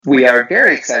We are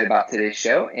very excited about today's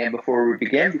show, and before we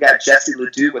begin, we got Jesse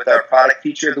Ledoux with our product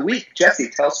feature of the week. Jesse,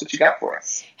 tell us what you got for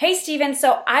us. Hey, Steven.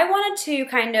 So I wanted to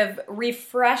kind of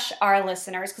refresh our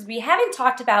listeners because we haven't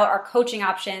talked about our coaching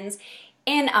options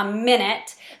in a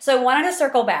minute. So I wanted to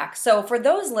circle back. So for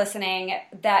those listening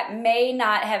that may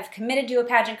not have committed to a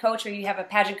pageant coach, or you have a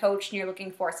pageant coach and you're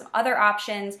looking for some other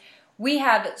options, we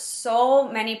have so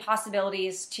many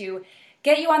possibilities to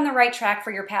get you on the right track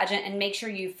for your pageant and make sure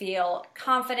you feel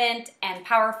confident and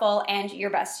powerful and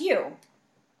your best you.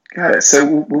 Got it. So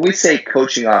when we say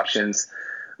coaching options,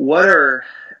 what are,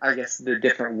 I guess, the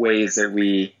different ways that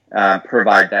we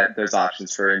provide those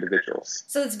options for individuals?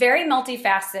 So it's very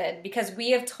multifaceted because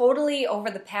we have totally, over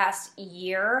the past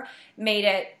year, made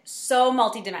it so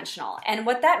multidimensional. And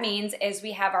what that means is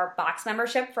we have our box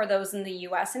membership for those in the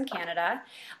US and Canada,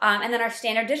 and then our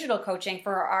standard digital coaching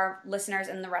for our listeners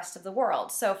in the rest of the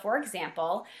world. So for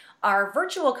example, our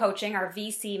virtual coaching, our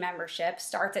VC membership,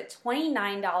 starts at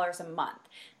 $29 a month.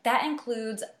 That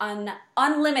includes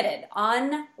unlimited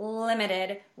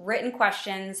written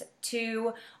questions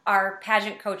to our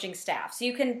pageant coaching staff. So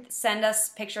you can send us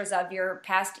pictures of your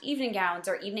past evening gowns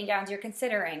or evening gowns you're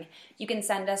considering. You can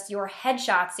send us your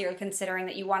headshots you're considering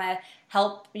that you want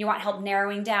help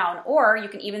narrowing down, or you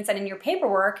can even send in your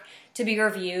paperwork to be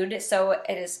reviewed so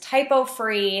it is typo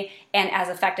free and as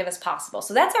effective as possible.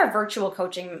 So that's our virtual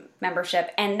coaching membership,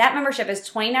 and that membership is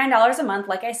 $29 a month,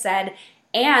 like I said.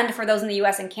 And for those in the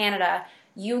US and Canada,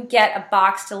 you get a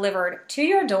box delivered to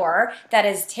your door that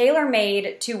is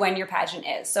tailor-made to when your pageant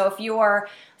is. So if you're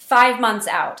 5 months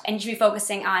out and you should be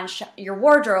focusing on your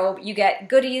wardrobe, you get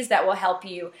goodies that will help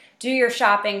you do your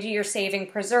shopping, do your saving,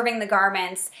 preserving the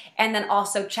garments, and then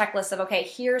also checklists of, okay,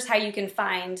 here's how you can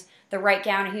find the right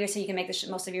gown, and here's how you can make the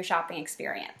most of your shopping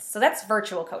experience. So that's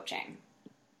virtual coaching.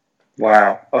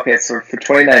 Wow. Okay, so for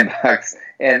 $29,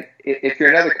 and if you're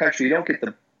in another country, you don't get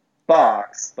the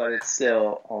box, but it's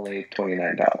still only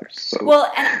 $29. So well,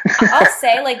 and I'll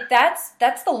say, like, that's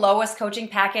the lowest coaching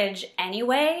package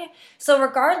anyway. So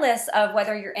regardless of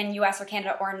whether you're in US or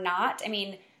Canada or not, I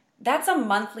mean, that's a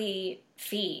monthly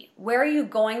fee. Where are you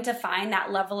going to find that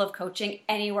level of coaching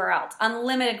anywhere else?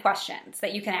 Unlimited questions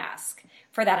that you can ask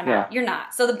for that amount. Yeah. You're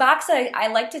not. So the box, I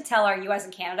like to tell our US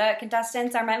and Canada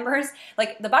contestants, our members,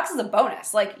 like, the box is a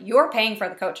bonus. Like, you're paying for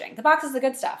the coaching. The box is the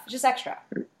good stuff. It's just extra.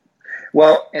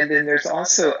 Well, and then there's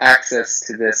also access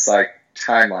to this, like,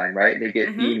 timeline, right? They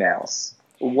get emails.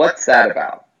 What's that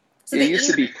about? So it used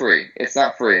to be free. It's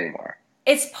not free anymore.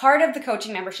 It's part of the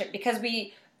coaching membership because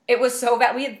it was so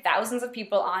bad. We had thousands of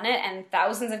people on it, and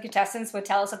thousands of contestants would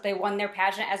tell us that they won their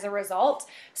pageant as a result.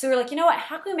 So we're like, you know what?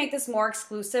 How can we make this more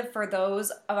exclusive for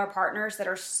those of our partners that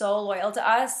are so loyal to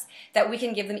us that we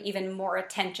can give them even more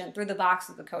attention through the box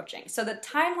of the coaching? So the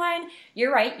timeline,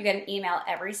 you're right, you get an email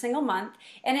every single month,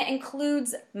 and it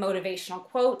includes motivational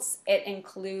quotes. It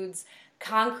includes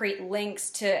concrete links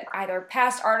to either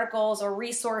past articles or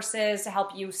resources to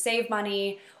help you save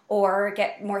money or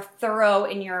get more thorough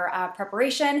in your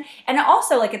preparation. And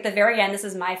also, like, at the very end, this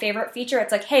is my favorite feature.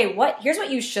 It's like, hey, here's what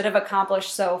you should have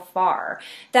accomplished so far.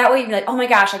 That way you'd be like, oh my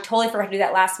gosh, I totally forgot to do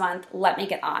that last month. Let me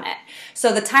get on it.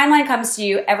 So the timeline comes to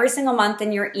you every single month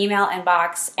in your email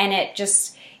inbox, and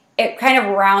it kind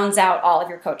of rounds out all of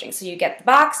your coaching. So you get the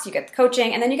box, you get the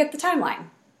coaching, and then you get the timeline.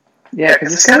 Yeah,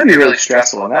 because it's going to be really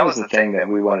stressful, and that was the thing that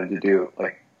we wanted to do,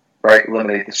 like, right,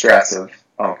 eliminate the stress of,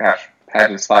 oh gosh,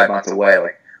 pageant's 5 months away,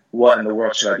 like, what in the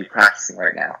world should I be practicing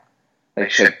right now? Like,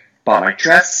 should I buy my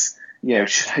dress? You know,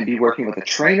 should I be working with a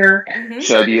trainer?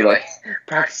 Should I be, like,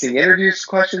 practicing interviews,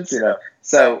 questions? You know,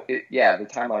 so, the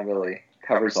timeline really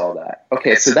covers all that.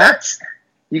 Okay, so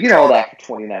you get all that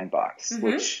for $29,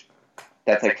 which,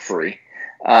 that's, like, free.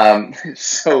 And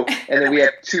then we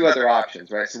have 2 other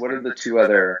options, right? So what are the 2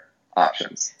 other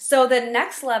options? So the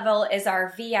next level is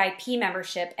our VIP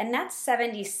membership, and that's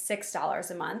 $76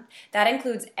 a month. That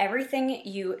includes everything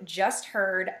you just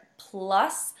heard,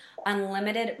 plus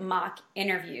unlimited mock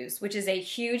interviews, which is a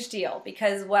huge deal,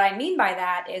 because what I mean by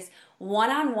that is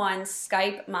one-on-one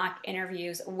Skype mock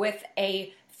interviews with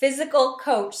a physical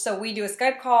coach. So we do a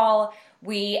Skype call.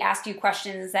 We ask you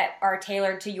questions that are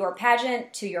tailored to your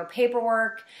pageant, to your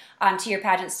paperwork, to your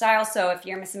pageant style. So if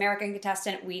you're a Miss American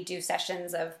contestant, we do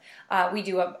sessions of, we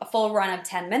do a full run of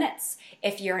 10 minutes.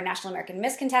 If you're a National American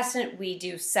Miss contestant, we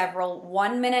do several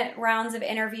 1-minute rounds of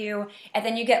interview, and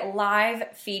then you get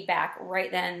live feedback right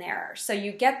then and there. So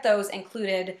you get those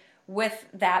included with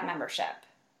that membership.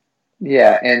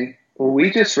 Yeah, and we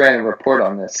just ran a report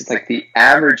on this. It's like the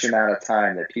average amount of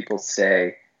time that people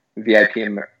stay VIP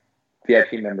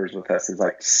members with us is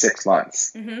like 6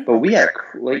 months. But we had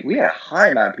a high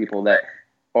amount of people that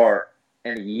are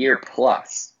in a year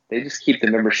plus. They just keep the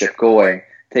membership going,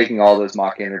 taking all those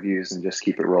mock interviews and just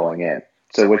keep it rolling in.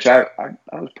 So, which I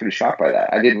was pretty shocked by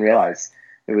that. I didn't realize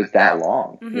it was that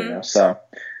long, So,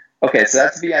 okay, so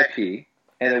that's VIP.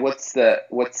 And then what's the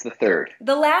third?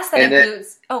 The last that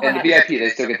includes... go ahead. The VIP, they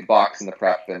still get the box and the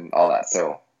prep and all that,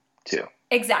 so, too.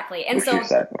 Exactly. And which so you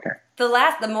said. Okay.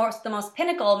 the most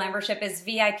pinnacle membership is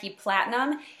VIP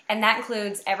Platinum, and that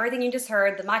includes everything you just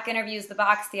heard, the mock interviews, the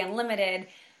box, the unlimited,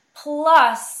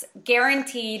 plus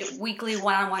guaranteed weekly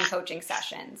one-on-one coaching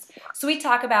sessions. So we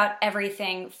talk about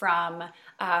everything from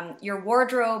your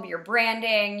wardrobe, your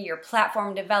branding, your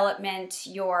platform development,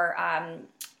 your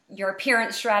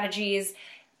appearance strategies,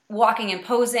 walking and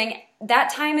posing.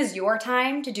 That time is your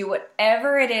time to do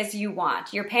whatever it is you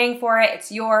want. You're paying for it,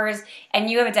 it's yours, and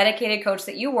you have a dedicated coach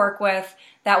that you work with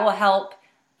that will help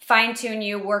fine-tune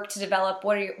you, work to develop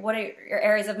what are your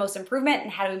areas of most improvement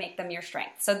and how do we make them your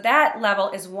strength. So that level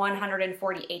is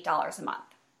 $148 a month.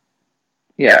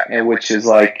 Yeah, and which is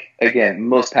like, again,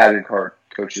 most pageant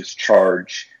coaches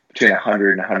charge between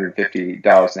 $100 and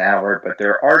 $150 an hour, but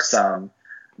there are some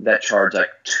that charge like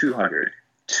 $200,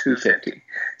 $250.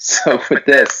 So with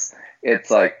this, it's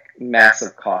like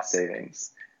massive cost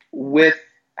savings. With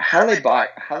how do they buy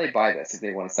this if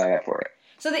they want to sign up for it?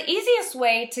 So the easiest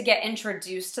way to get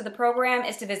introduced to the program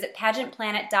is to visit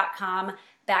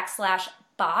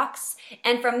pageantplanet.com/box.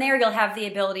 And from there, you'll have the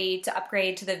ability to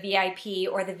upgrade to the VIP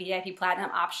or the VIP Platinum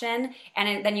option.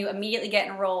 And then you immediately get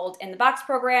enrolled in the box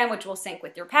program, which will sync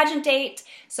with your pageant date.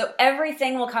 So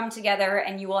everything will come together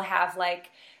and you will have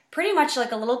pretty much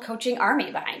like a little coaching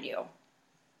army behind you.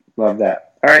 Love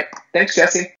that. All right. Thanks,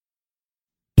 Jesse.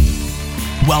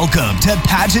 Welcome to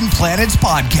Pageant Planet's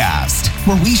podcast,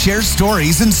 where we share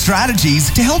stories and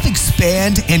strategies to help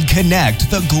expand and connect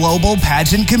the global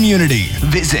pageant community.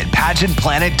 Visit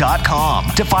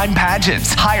pageantplanet.com to find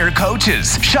pageants, hire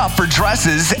coaches, shop for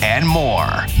dresses, and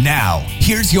more. Now,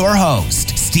 here's your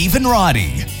host, Stephen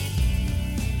Roddy.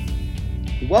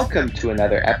 Welcome to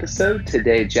another episode.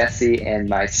 Today, Jesse and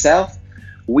myself,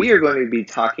 we are going to be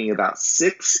talking about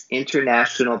 6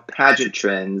 international pageant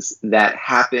trends that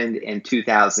happened in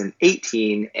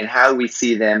 2018 and how we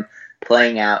see them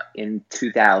playing out in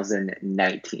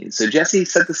 2019. So, Jesse,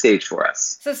 set the stage for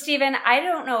us. So, Stephen, I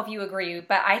don't know if you agree,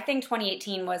 but I think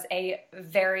 2018 was a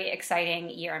very exciting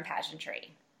year in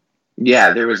pageantry.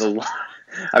 Yeah, there was a lot.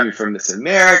 From Miss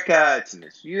America to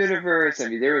Miss Universe.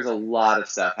 There was a lot of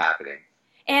stuff happening.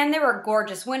 And there were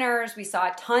gorgeous winners. We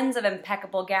saw tons of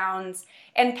impeccable gowns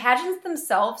and pageants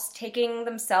themselves taking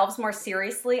themselves more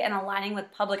seriously and aligning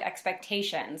with public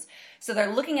expectations. So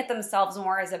they're looking at themselves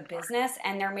more as a business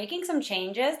and they're making some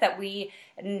changes that we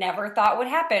never thought would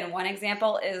happen. One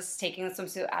example is taking the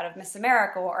swimsuit out of Miss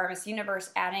America or Miss Universe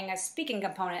adding a speaking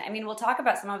component. We'll talk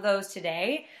about some of those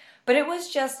today. But it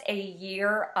was just a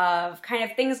year of kind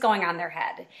of things going on their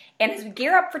head. And as we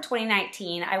gear up for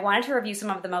 2019, I wanted to review some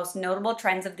of the most notable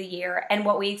trends of the year and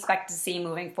what we expect to see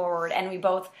moving forward. And we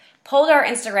both polled our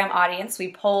Instagram audience.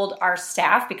 We polled our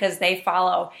staff because they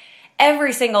follow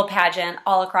every single pageant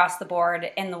all across the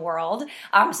board in the world.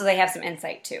 So they have some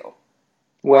insight too.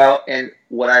 Well, and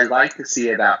what I like to see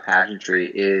about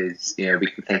pageantry is, we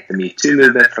can thank the Me Too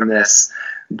movement from this,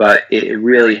 but it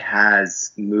really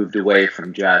has moved away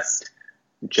from just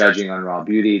judging on raw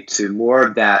beauty to more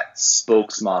of that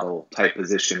spokesmodel type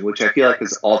position, which I feel like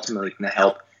is ultimately going to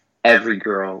help every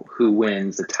girl who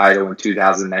wins the title in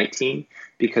 2019,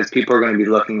 because people are going to be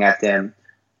looking at them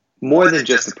more than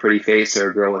just a pretty face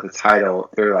or a girl with a title.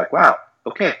 They're like, wow,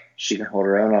 okay, she can hold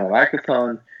her own on a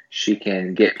microphone. She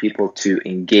can get people to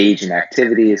engage in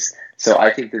activities. So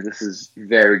I think that this is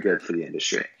very good for the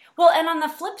industry. Well, and on the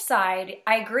flip side,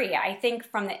 I agree. I think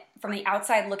from the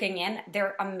outside looking in,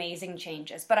 they're amazing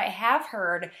changes. But I have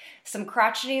heard some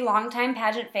crotchety, longtime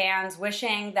pageant fans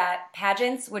wishing that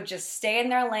pageants would just stay in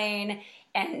their lane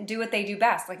and do what they do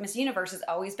best. Like Miss Universe has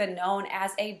always been known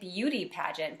as a beauty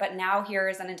pageant, but now here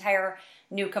is an entire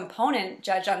new component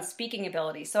judged on speaking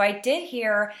ability. So I did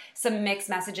hear some mixed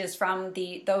messages from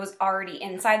those already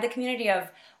inside the community of,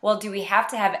 well, do we have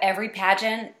to have every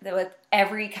pageant with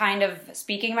every kind of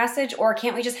speaking message, or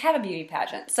can't we just have a beauty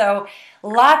pageant? So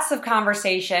lots of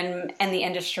conversation in the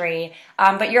industry,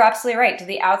 but you're absolutely right. To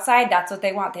the outside, that's what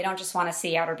they want. They don't just want to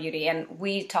see outer beauty, and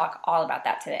we talk all about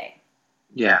that today.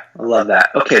 Yeah, I love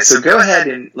that. Okay, so go ahead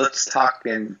and let's talk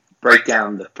and break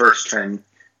down the first trend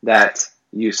that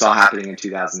you saw happening in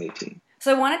 2018.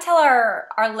 So I want to tell our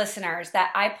listeners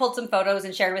that I pulled some photos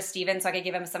and shared with Stephen so I could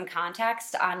give him some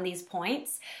context on these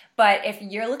points. But if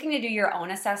you're looking to do your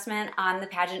own assessment on the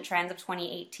pageant trends of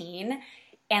 2018,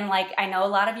 And like, I know a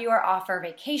lot of you are off for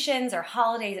vacations or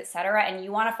holidays, etc., and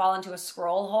you want to fall into a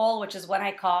scroll hole, which is what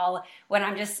I call when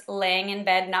I'm just laying in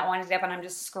bed, not wanting to get up, and I'm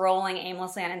just scrolling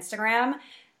aimlessly on Instagram.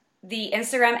 The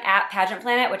Instagram at Pageant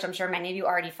Planet, which I'm sure many of you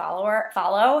already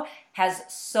follow, has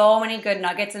so many good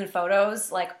nuggets and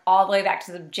photos, like all the way back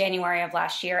to the January of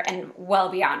last year and well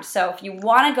beyond. So if you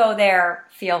want to go there,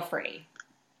 feel free.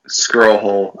 Scroll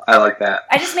hole. I like that.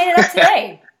 I just made it up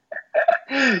today.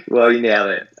 Well, you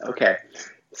nailed it. Okay.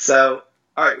 So,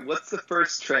 all right, what's the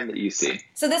first trend that you see?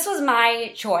 So this was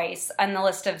my choice on the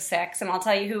list of 6, and I'll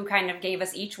tell you who kind of gave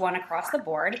us each one across the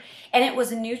board. And it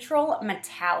was neutral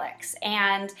metallics.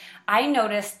 And I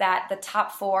noticed that the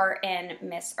top 4 in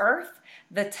Miss Earth,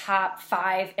 the top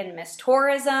 5 in Miss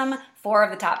Tourism, 4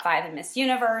 of the top 5 in Miss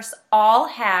Universe, all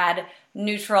had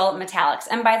neutral metallics.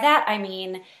 And by that, I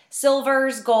mean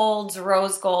silvers, golds,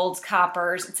 rose golds,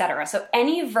 coppers, etc. So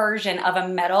any version of a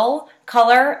metal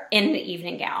color in an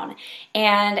evening gown.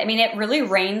 And I mean, it really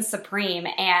reigns supreme.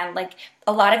 And like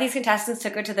a lot of these contestants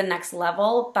took it to the next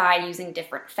level by using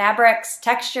different fabrics,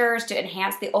 textures to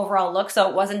enhance the overall look. So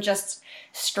it wasn't just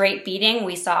straight beading.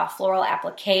 We saw floral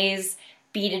appliques.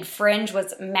 Beaded fringe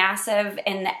was massive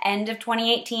in the end of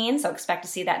 2018, so expect to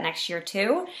see that next year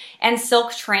too. And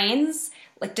silk trains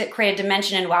like to create a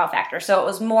dimension and wow factor. So it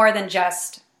was more than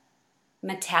just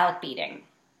metallic beading.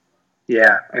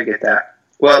 Yeah, I get that.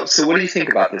 Well, so what do you think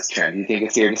about this trend? Do you think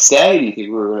it's here to stay? Do you think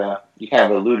you kind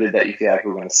of alluded that you feel like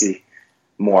we're going to see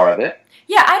more of it?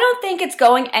 Yeah, I don't think it's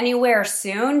going anywhere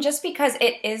soon just because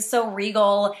it is so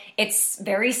regal. It's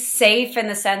very safe in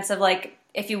the sense of like,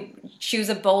 if you choose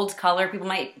a bold color, people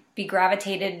might be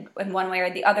gravitated in one way or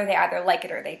the other. They either like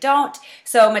it or they don't.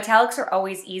 So metallics are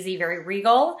always easy, very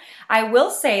regal. I will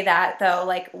say that though,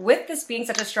 like with this being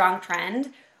such a strong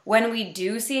trend, when we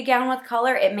do see a gown with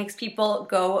color, it makes people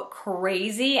go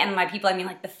crazy. And by people, I mean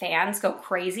like the fans go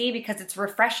crazy because it's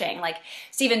refreshing. Like,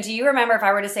 Stephen, do you remember if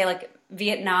I were to say like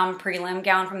Vietnam prelim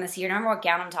gown from this year? Do you remember what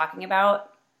gown I'm talking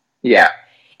about? Yeah.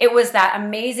 It was that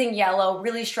amazing yellow,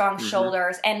 really strong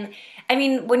shoulders. And I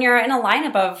mean, when you're in a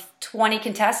lineup of 20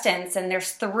 contestants and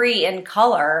there's 3 in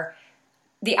color,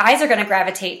 the eyes are going to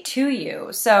gravitate to you.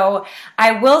 So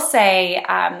I will say,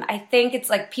 I think it's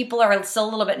like people are still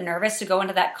a little bit nervous to go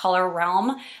into that color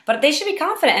realm, but they should be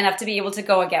confident enough to be able to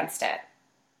go against it.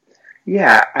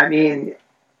 Yeah, I mean,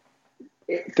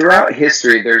 throughout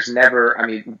history, there's never, I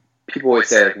mean, people always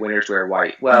say like winners wear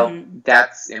white. Well,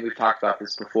 that's, and we've talked about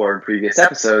this before in previous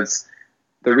episodes,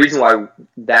 the reason why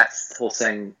that whole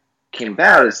saying came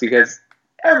about is because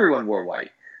everyone wore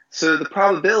white. So the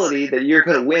probability that you're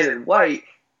going to win in white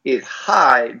is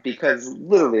high because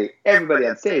literally everybody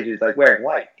on stage is like wearing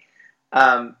white.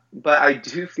 But I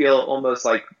do feel almost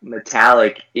like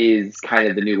metallic is kind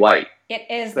of the new white. It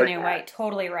is the new white.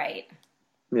 Totally right.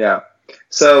 Yeah.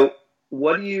 So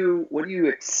what do you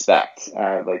expect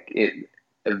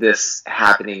of this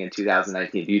happening in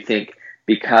 2019? Do you think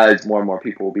because more and more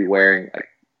people will be wearing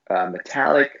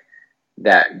metallic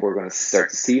that we're going to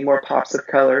start to see more pops of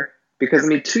color? Because I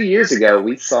mean, 2 years ago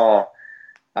we saw,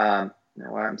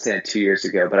 no, I'm saying 2 years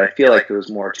ago, but I feel like it was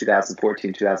more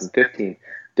 2014, 2015.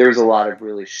 There was a lot of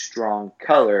really strong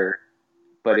color,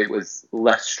 but it was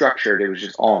less structured. It was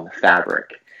just all in the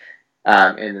fabric.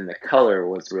 And then the color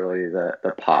was really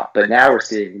the pop. But now we're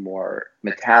seeing more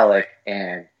metallic,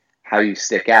 and how you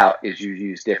stick out is you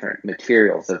use different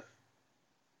materials of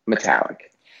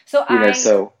metallic.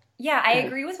 I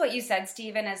agree with what you said,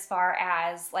 Stephen, as far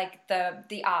as like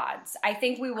the odds. I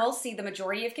think we will see the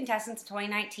majority of contestants in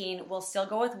 2019 will still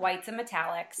go with whites and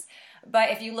metallics.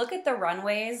 But if you look at the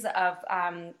runways of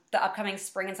the upcoming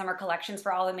spring and summer collections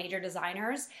for all the major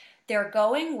designers, they're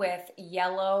going with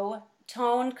yellow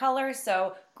toned colors.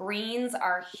 So greens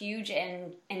are huge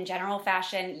in general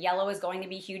fashion. Yellow is going to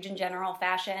be huge in general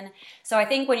fashion. So I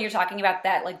think when you're talking about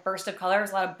that like burst of colors,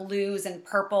 a lot of blues and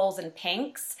purples and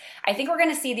pinks, I think we're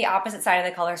going to see the opposite side of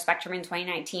the color spectrum in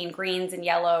 2019, greens and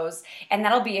yellows, and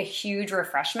that'll be a huge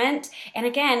refreshment. And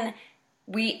again,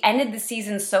 we ended the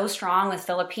season so strong with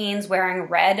Philippines wearing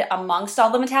red amongst all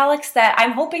the metallics that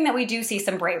I'm hoping that we do see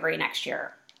some bravery next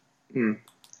year.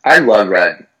 I love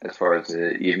red as far as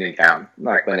the evening gown.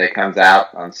 Like when it comes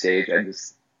out on stage, I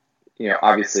just,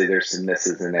 obviously there's some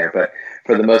misses in there, but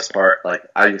for the most part, like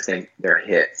I just think they're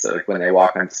hits. So like when they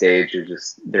walk on stage,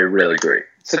 they're really great.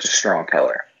 Such a strong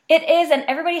color. It is, and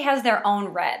everybody has their own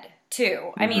red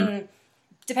too. I mean,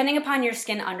 depending upon your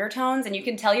skin undertones, and you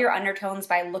can tell your undertones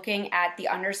by looking at the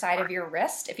underside of your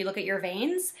wrist. If you look at your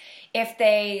veins, if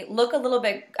they look a little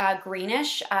bit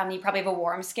greenish, you probably have a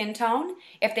warm skin tone.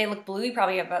 If they look blue, you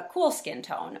probably have a cool skin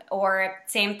tone. Or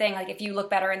same thing, like if you look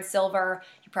better in silver,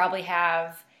 you probably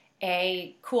have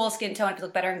a cool skin tone if you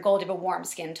look better in gold, you have a warm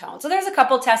skin tone. So there's a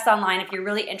couple tests online if you're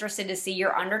really interested to see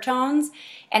your undertones,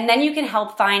 and then you can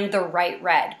help find the right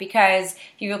red, because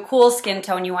if you have a cool skin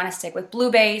tone, you want to stick with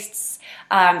blue based,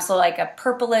 so like a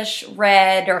purplish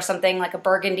red or something like a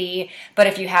burgundy. But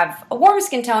if you have a warm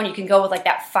skin tone, you can go with like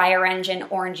that fire engine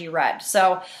orangey red.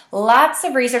 So lots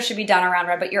of research should be done around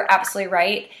red, but you're absolutely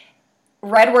right.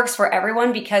 Red works for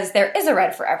everyone because there is a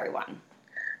red for everyone.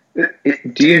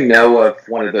 Do you know of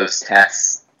one of those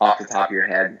tests off the top of your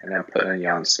head, and I'm putting you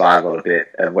on the spot a little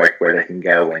bit, of where they can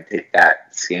go and take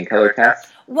that skin color test?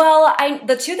 Well,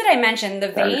 the two that I mentioned, the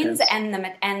veins and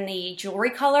the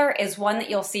jewelry color, is one that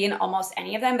you'll see in almost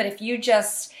any of them. But if you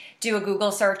just do a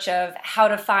Google search of how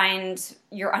to find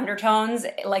your undertones,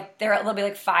 like there'll be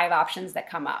like 5 options that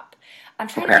come up. I'm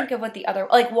trying to think of what the other,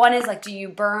 like one is like, do you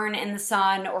burn in the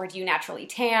sun or do you naturally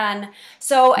tan?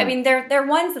 So, I mean, they're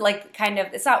ones that like kind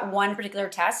of, it's not one particular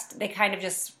test. They kind of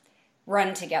just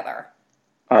run together.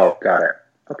 Oh, got it.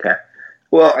 Okay.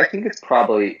 Well, I think it's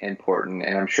probably important,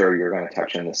 and I'm sure you're going to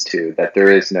touch on this too, that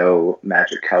there is no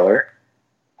magic color,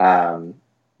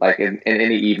 like in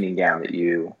any evening gown that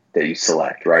you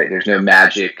select, right? There's no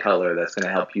magic color that's going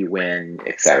to help you win,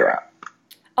 etc.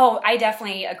 Oh, I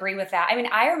definitely agree with that. I mean,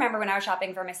 I remember when I was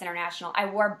shopping for Miss International, I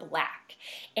wore black,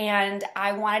 and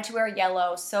I wanted to wear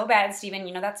yellow so bad, Stephen.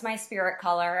 You know, that's my spirit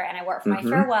color, and I wore it for my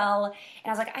farewell, and I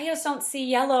was like, I just don't see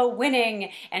yellow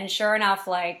winning. And sure enough,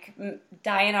 like,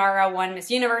 Dayanara won Miss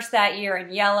Universe that year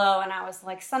in yellow, and I was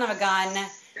like, son of a gun,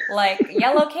 like,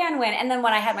 yellow can win. And then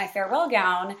when I had my farewell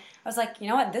gown, I was like, you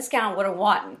know what, this gown would have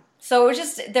won. So it was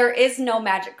just, there is no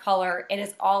magic color. It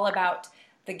is all about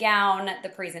the gown, the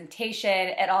presentation,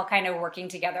 it all kind of working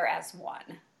together as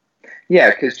one. Yeah,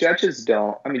 because judges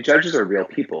are real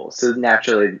people. So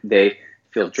naturally they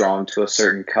feel drawn to a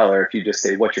certain color. If you just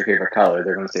say, what's your favorite color?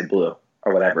 They're going to say blue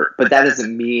or whatever. But that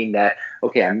doesn't mean that,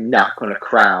 okay, I'm not going to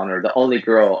crown, or the only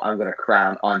girl I'm going to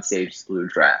crown on stage is blue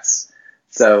dress.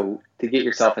 So to get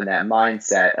yourself in that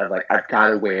mindset of like, I've got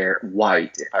to wear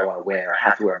white if I want to win, or I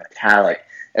have to wear metallic,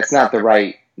 it's not the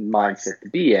right mindset to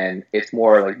be in. It's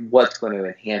more like, what's going to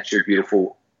enhance your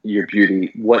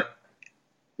beauty, what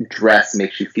dress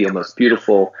makes you feel most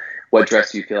beautiful, what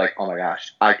dress do you feel like, oh my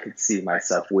gosh, I could see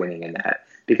myself winning in that.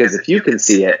 Because if you can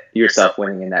see it yourself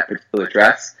winning in that particular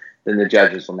dress, then the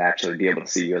judges will naturally be able to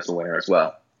see you as a winner as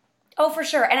well. Oh, for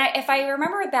sure. And if I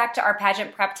remember back to our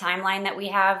pageant prep timeline that we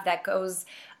have that goes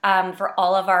for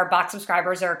all of our box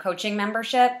subscribers or coaching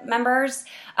members,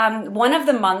 one of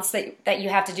the months that you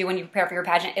have to do when you prepare for your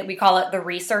pageant, we call it the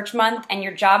research month, and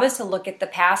your job is to look at the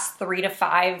past 3 to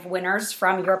 5 winners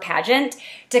from your pageant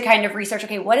to kind of research,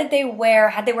 okay, what did they wear?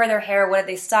 How'd they wear their hair? What did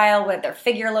they style? What did their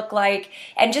figure look like?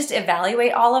 And just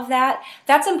evaluate all of that.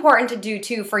 That's important to do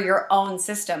too for your own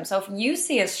system. So if you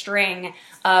see a string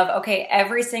of, okay,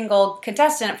 every single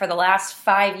contestant for the last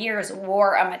 5 years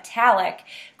wore a metallic,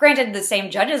 granted the same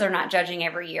judges are not judging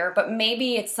every year, but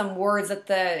maybe it's some words that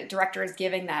the director is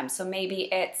giving them. So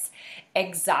maybe it's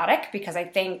exotic, because I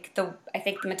think the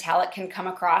metallic can come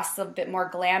across a bit more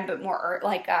glam, but more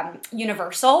like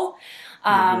universal.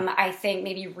 I think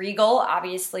maybe regal.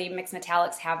 Obviously, mixed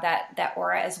metallics have that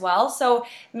aura as well. So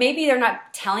maybe they're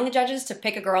not telling the judges to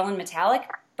pick a girl in metallic,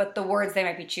 but the words they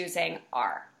might be choosing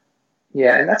are.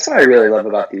 Yeah, and that's what I really love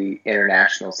about the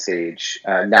international stage,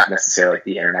 not necessarily like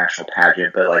the international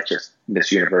pageant, but like just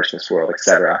Miss Universe, Miss World,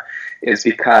 etc., is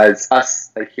because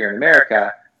us, like here in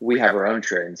America, we have our own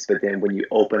trends, but then when you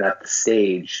open up the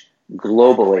stage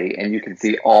globally and you can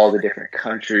see all the different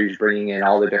countries bringing in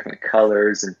all the different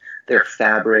colors and their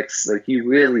fabrics, like you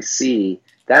really see,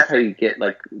 that's how you get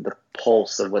like the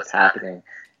pulse of what's happening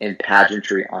in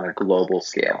pageantry on a global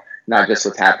scale. Not just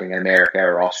what's happening in America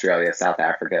or Australia, South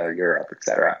Africa, Europe,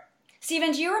 etc.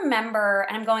 Stephen, do you remember,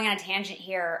 and I'm going on a tangent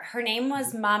here, her name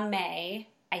was Ma May,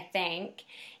 I think,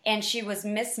 and she was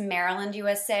Miss Maryland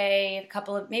USA a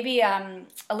couple of, maybe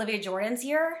Olivia Jordan's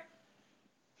year?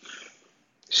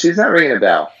 She's not ringing a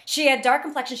bell. She had dark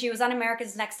complexion. She was on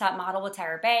America's Next Top Model with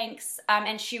Tyra Banks,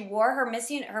 and she wore her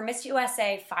Miss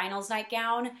USA finals night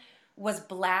gown was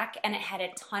black, and it had a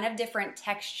ton of different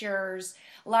textures,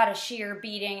 a lot of sheer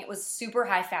beading. It was super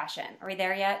high fashion. Are we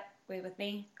there yet? Are you with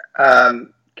me?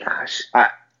 Gosh,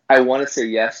 I want to say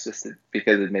yes, just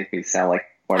because it makes me sound like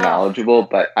more knowledgeable,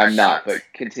 but I'm not. But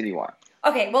continue on.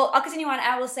 Okay, well, I'll continue on.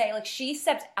 I will say, like, she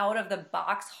stepped out of the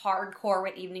box hardcore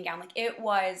with evening gown. Like, it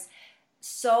was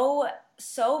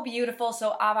so beautiful,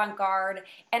 so avant-garde,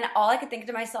 and all I could think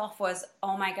to myself was,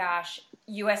 oh my gosh,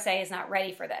 USA is not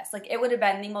ready for this. Like, it would have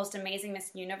been the most amazing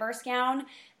Miss Universe gown,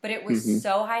 but it was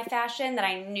so high fashion that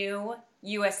I knew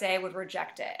USA would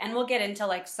reject it. And we'll get into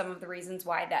like some of the reasons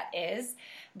why that is.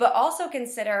 But also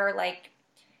consider like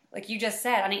you just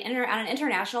said, on an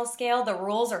international scale, the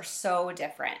rules are so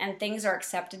different and things are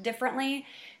accepted differently.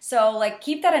 So like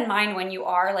keep that in mind when you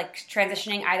are like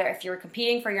transitioning, either if you're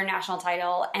competing for your national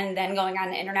title and then going on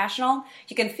to international,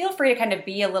 you can feel free to kind of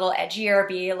be a little edgier,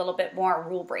 be a little bit more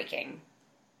rule breaking.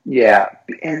 Yeah.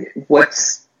 And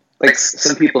what's like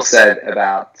some people said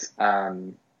about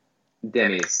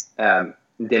Demi's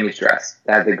dress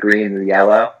that had the green and the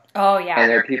yellow. Oh, yeah. And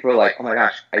there are people who are like, oh my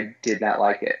gosh, I did not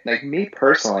like it. Like me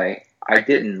personally,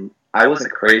 I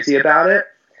wasn't crazy about it.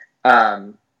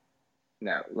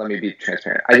 No, let me be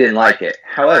transparent. I didn't like it.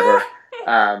 However,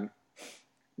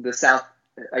 the South,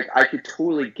 like I could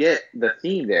totally get the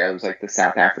theme there. It was like the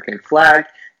South African flag.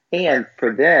 And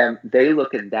for them, they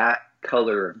look at that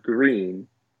color of green,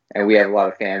 and we have a lot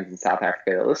of fans in South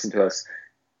Africa that listen to us.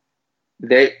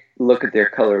 They look at their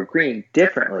color of green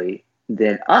differently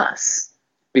than us,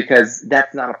 because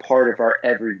that's not a part of our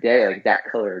everyday, like that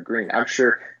color of green. I'm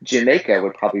sure Jamaica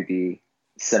would probably be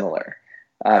similar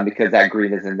because that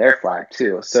green is in their flag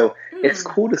too. So it's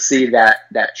cool to see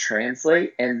that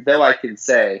translate. And though I can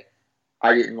say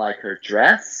I didn't like her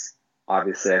dress,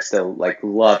 obviously I still like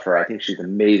love her. I think she's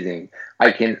amazing.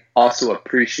 I can also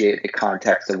appreciate the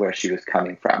context of where she was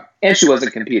coming from. And she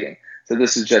wasn't competing. So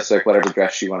this is just like whatever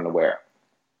dress she wanted to wear.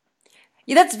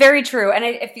 Yeah, that's very true. And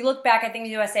if you look back, I think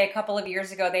the USA a couple of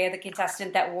years ago, they had the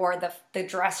contestant that wore the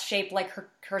dress shaped like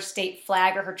her state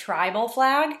flag or her tribal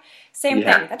flag. Same thing.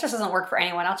 That just doesn't work for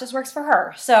anyone else. It just works for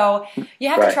her. So you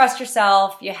have to trust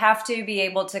yourself. You have to be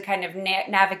able to kind of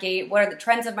navigate what are the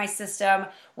trends of my system,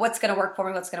 what's going to work for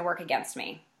me, what's going to work against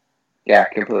me. Yeah,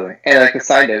 completely. And like a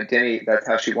side note, Demi, that's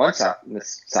how she won South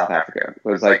Africa. It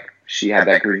was like she had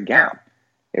that green gown.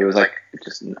 It was like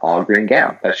just an all green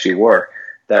gown that she wore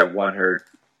that won her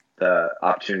the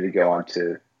opportunity to go on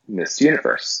to Miss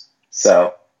Universe.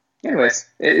 So anyways,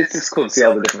 it's just cool to see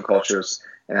all the different cultures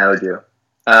and how they do.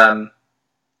 I'm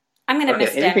going to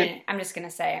miss Demi. I'm just going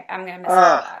to say, I'm going to miss her a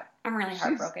lot. I'm really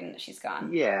heartbroken that she's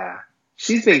gone. Yeah,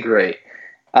 she's been great.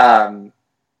 And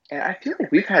I feel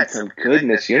like we've had some good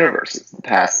Miss Universes the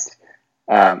past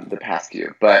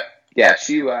few. But yeah,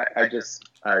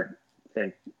 I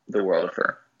think the world of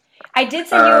her. I did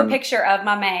send you a picture of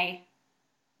Mame.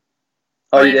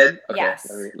 Oh, you did? Okay. Yes.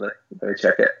 Let me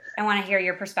check it. I want to hear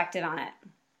your perspective on it.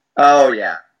 Oh,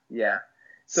 yeah. Yeah.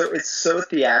 So it's so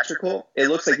theatrical. It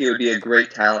looks like it would be a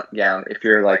great talent gown if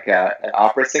you're like an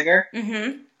opera singer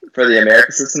for the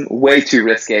American system. Way too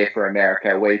risque for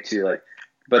America. Way too like,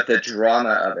 but the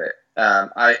drama of it.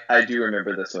 I do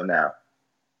remember this one now.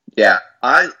 Yeah.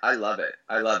 I love it.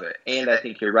 I love it. And I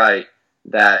think you're right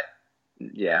that,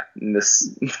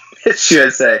 Miss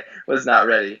USA was not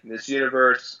ready. Miss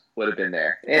Universe would have been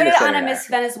there. Put it on a Miss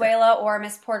Venezuela or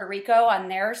Miss Puerto Rico on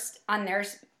their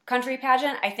country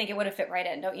pageant. I think it would have fit right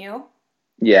in, don't you?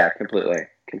 Yeah, completely.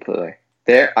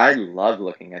 I love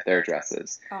looking at their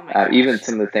dresses. Oh my gosh. Even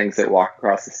some of the things that walk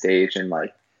across the stage and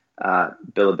like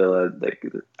Bila, like,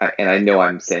 and I know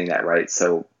I'm saying that right.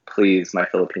 So please, my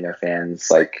Filipino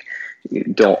fans, like,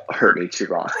 don't hurt me too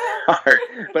hard.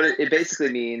 But it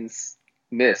basically means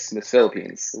Miss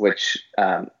Philippines, which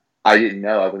I didn't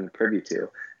know, I wasn't privy to.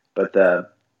 But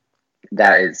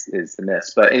that is the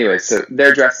Miss. But anyway, so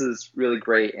their dress is really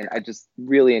great, and I just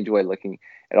really enjoy looking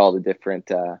at all the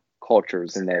different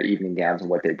cultures in their evening gowns and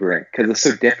what they bring, because it's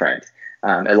so different.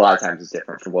 A lot of times it's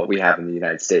different from what we have in the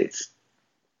United States.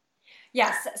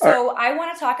 Yes. So I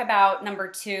want to talk about number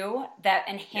 2 that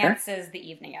enhances the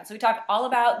evening gown. So we talked all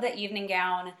about the evening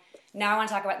gown. Now I want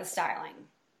to talk about the styling.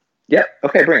 Yeah.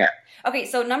 Okay, bring it. Okay,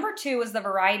 so number 2 was the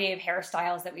variety of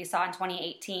hairstyles that we saw in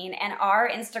 2018, and our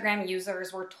Instagram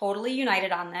users were totally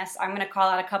united on this. I'm going to call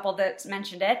out a couple that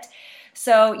mentioned it.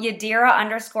 So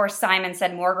Yadira_Simon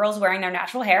said more girls wearing their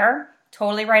natural hair.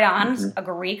 Totally right on.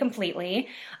 Agree completely.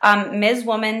 Ms.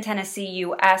 Woman Tennessee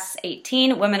US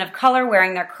 18, women of color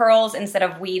wearing their curls instead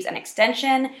of weaves and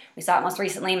extension. We saw it most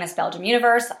recently, Miss Belgium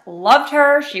Universe. Loved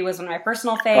her. She was one of my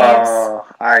personal faves.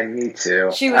 Oh, me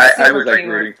too. She was super I was like cute.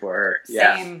 rooting for her.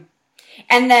 Same.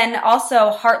 And then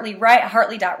also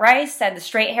Hartley.Rice said the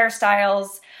straight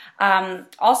hairstyles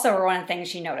also were one of the things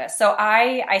she noticed. So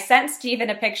I sent Steven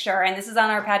a picture, and this is on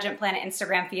our Pageant Planet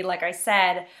Instagram feed, like I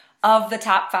said, of the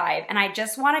top 5. And I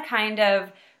just want to kind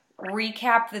of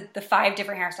recap the 5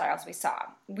 different hairstyles we saw.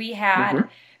 We had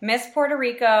Miss Puerto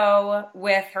Rico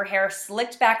with her hair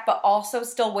slicked back, but also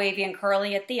still wavy and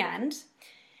curly at the end.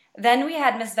 Then we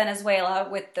had Miss Venezuela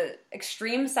with the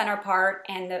extreme center part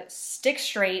and the stick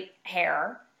straight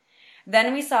hair.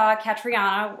 Then we saw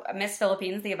Catriona, Miss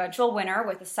Philippines, the eventual winner,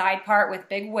 with a side part with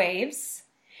big waves.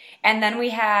 And then we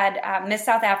had Miss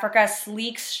South Africa,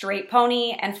 sleek, straight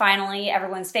pony. And finally,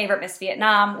 everyone's favorite, Miss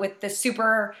Vietnam, with the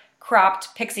super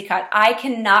cropped pixie cut. I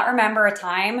cannot remember a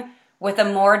time with a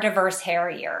more diverse hair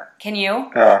year. Can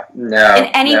you? No. In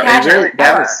any pageant really,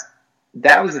 ever.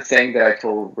 That was the thing that I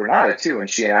told Renata, too, when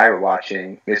she and I were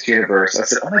watching Miss Universe. I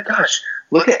said, oh, my gosh,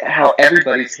 look at how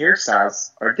everybody's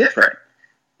hairstyles are different.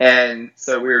 And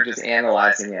so we were just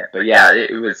analyzing it. But, yeah,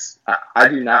 it was – I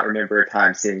do not remember a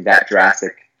time seeing that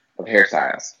drastic of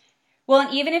hairstyles. Well,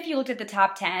 and even if you looked at the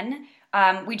top 10,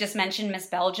 we just mentioned Miss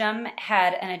Belgium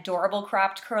had an adorable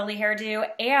cropped curly hairdo,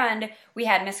 and we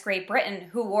had Miss Great Britain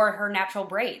who wore her natural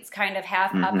braids, kind of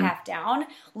half up, half down,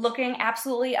 looking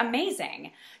absolutely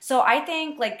amazing. So I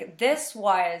think like this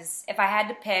was, if I had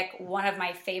to pick one of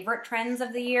my favorite trends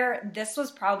of the year, this was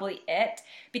probably it,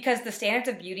 because the standards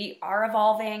of beauty are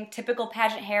evolving. Typical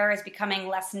pageant hair is becoming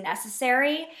less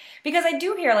necessary, because I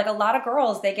do hear like a lot of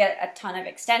girls, they get a ton of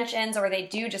extensions, or they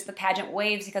do just the pageant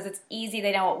waves because it's easy,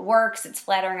 they know it works, it's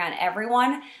flattering on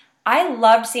everyone. I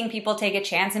loved seeing people take a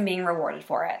chance and being rewarded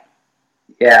for it.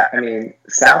 Yeah, I mean,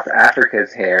 South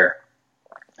Africa's hair,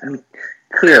 I mean,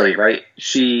 clearly, right?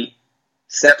 She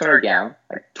stepped on her gown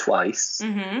like twice.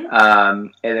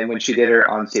 And then when she did her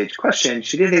onstage question,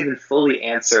 she didn't even fully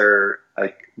answer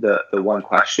like the one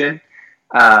question.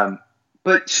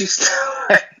 But she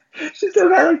still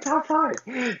got like top 5.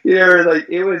 You know, like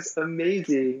it was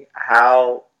amazing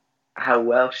how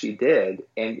well she did,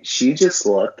 and she just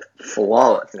looked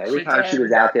flawless. And every time she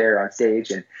was out there on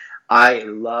stage, and I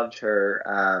loved her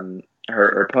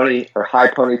her high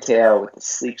ponytail with the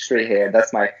sleek straight hair.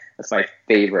 That's my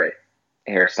favorite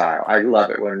hairstyle. I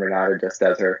love it when Renata just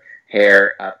does her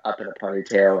hair up in a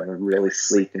ponytail and really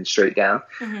sleek and straight down.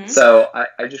 So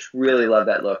I just really love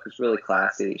that look. It's really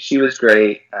classy. She was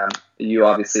great. You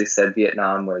obviously said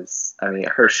Vietnam was, I mean,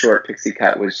 her short pixie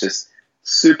cut was just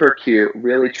super cute,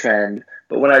 really trend.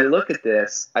 But when I look at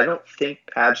this, I don't think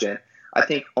pageant. I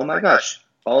think, oh my gosh,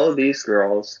 all of these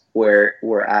girls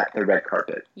were at the red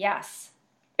carpet. Yes.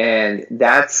 And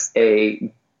that's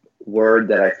a word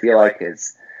that I feel like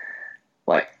is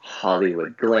like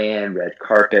Hollywood glam, red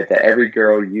carpet, that every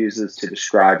girl uses to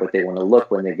describe what they want to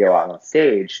look when they go out on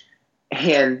stage.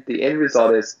 And the end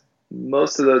result is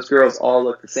most of those girls all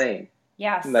look the same.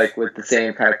 Yes. Like with the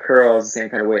same kind of curls, the same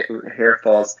kind of way hair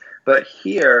falls. But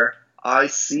here I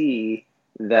see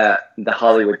the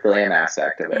Hollywood glam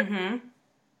aspect of it.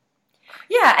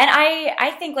 Yeah, and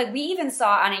I think like we even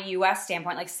saw on a U.S.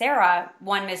 standpoint, like Sarah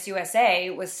won Miss USA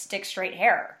with stick straight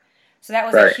hair. So that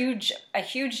was a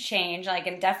huge change, like,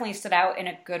 and definitely stood out in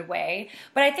a good way.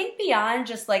 But I think beyond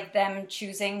just like them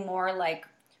choosing more like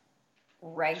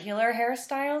regular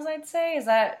hairstyles, I'd say, is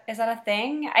that a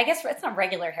thing? I guess it's not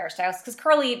regular hairstyles, because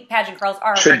curly pageant curls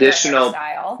are traditional, a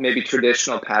hairstyle. Maybe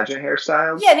traditional pageant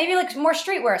hairstyles. Yeah, maybe like more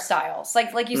streetwear styles.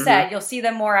 Like you said, you'll see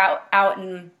them more out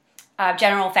in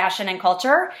general fashion and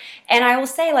culture. And I will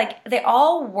say, like, they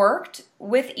all worked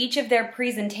with each of their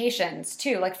presentations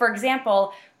too. Like, for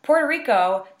example, Puerto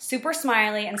Rico, super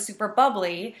smiley and super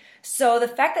bubbly. So the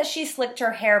fact that she slicked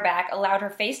her hair back allowed her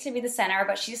face to be the center,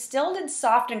 but she still did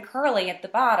soft and curly at the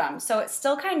bottom. So it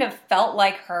still kind of felt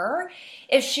like her.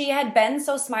 If she had been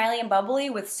so smiley and bubbly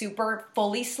with super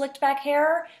fully slicked back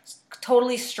hair,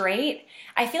 totally straight,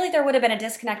 I feel like there would have been a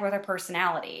disconnect with her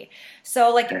personality.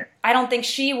 So, like, I don't think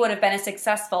she would have been as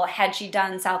successful had she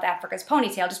done South Africa's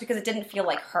ponytail, just because it didn't feel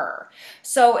like her.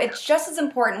 So it's just as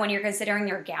important when you're considering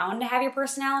your gown to have your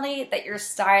personality that your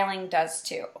styling does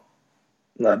too.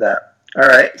 Love that. All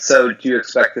right. So do you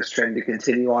expect this trend to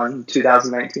continue on in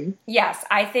 2019? Yes.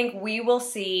 I think we will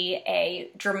see a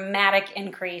dramatic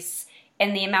increase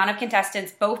in the amount of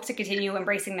contestants, both to continue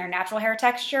embracing their natural hair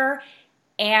texture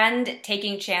and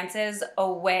taking chances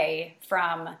away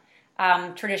from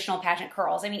traditional pageant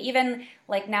curls. I mean, even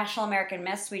like National American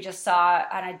Miss, we just saw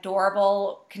an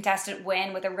adorable contestant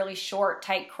win with a really short,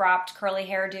 tight, cropped, curly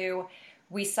hairdo.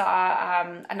 We saw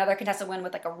another contestant win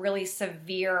with like a really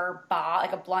severe bob,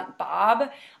 like a blunt bob.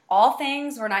 All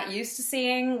things we're not used to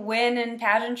seeing win in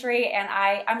pageantry, and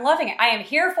I'm loving it. I am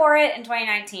here for it in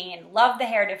 2019. Love the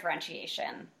hair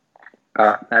differentiation.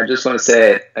 I just want to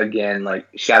say it again, like,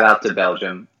 shout out to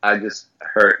Belgium. I just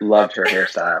loved her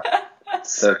hairstyle.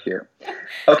 So cute.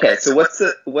 Okay, so what's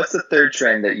the third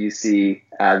trend that you see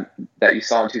that you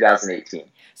saw in 2018?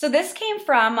 So this came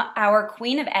from our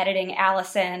queen of editing,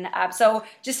 Allison. So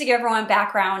just to give everyone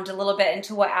background a little bit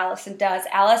into what Allison does,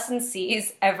 Allison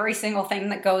sees every single thing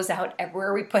that goes out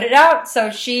everywhere we put it out.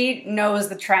 So she knows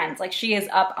the trends. Like, she is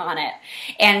up on it.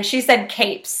 And she said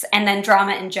capes and then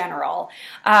drama in general.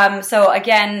 So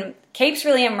again, capes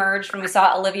really emerged when we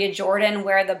saw Olivia Jordan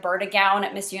wear the Berta gown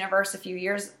at Miss Universe 2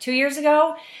 years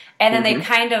ago. And then they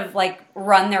kind of like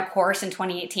run their course in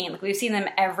 2018. Like, we've seen them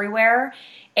everywhere.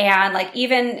 And like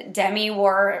even Demi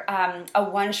wore a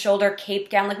one-shoulder cape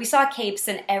gown. Like, we saw capes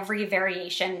in every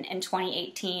variation in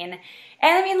 2018. And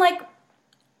I mean, like,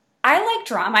 I like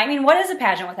drama. I mean, what is a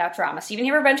pageant without drama? Steven,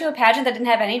 you ever been to a pageant that didn't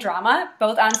have any drama,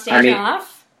 both on stage and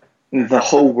off? The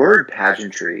whole word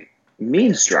pageantry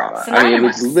means drama. Synonymous. I mean, it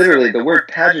was literally, the word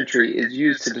pageantry is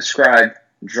used to describe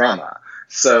drama.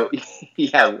 So,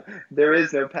 yeah, there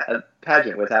is no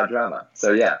pageant without drama.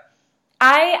 So, yeah.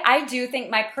 I do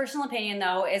think, my personal opinion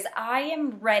though, is I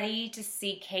am ready to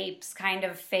see capes kind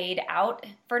of fade out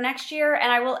for next year,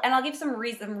 and I'll give some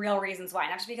real reasons why,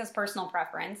 not just because personal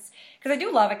preference, because I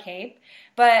do love a cape,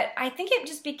 but I think it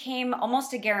just became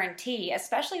almost a guarantee,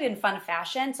 especially in fun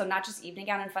fashion. So not just evening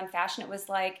gown and fun fashion, it was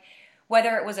like,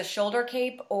 whether it was a shoulder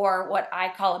cape or what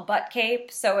I call a butt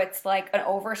cape, so it's like an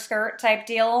overskirt type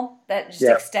deal that just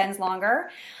extends longer.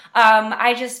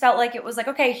 I just felt like it was like,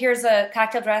 okay, here's a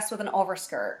cocktail dress with an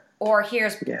overskirt, or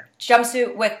here's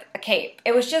jumpsuit with a cape.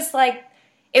 It was just like,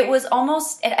 it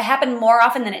happened more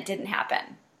often than it didn't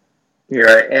happen. You're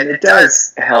right, and it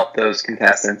does help those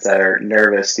contestants that are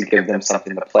nervous to give them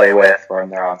something to play with when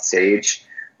they're on stage,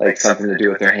 like something to do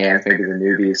with their hands, maybe the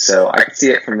newbies. So I could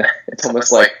see it from that. It's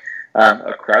almost like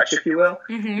a crutch, if you will.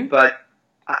 Mm-hmm. But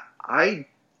I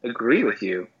agree with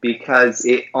you, because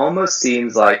it almost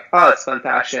seems like, oh, it's fun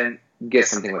fashion, get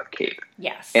something with cape.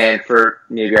 Yes. And for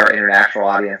maybe our international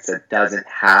audience that doesn't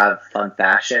have fun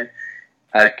fashion,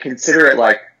 consider it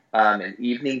like an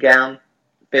evening gown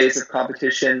phase of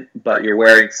competition, but you're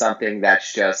wearing something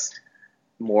that's just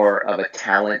more of a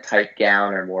talent type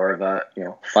gown, or more of a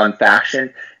fun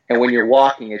fashion. And when you're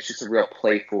walking, it's just a real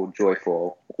playful,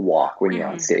 joyful walk when you're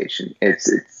on stage. And it's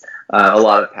a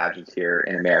lot of pageants here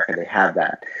in America, they have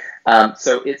that.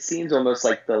 So it seems almost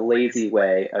like the lazy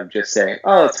way of just saying,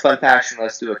 oh, it's fun fashion,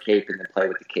 let's do a cape and then play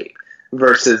with the cape.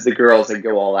 Versus the girls that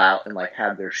go all out and like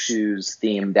have their shoes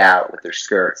themed out with their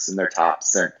skirts and their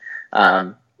tops and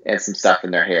some stuff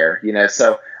in their hair.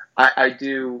 So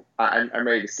I'm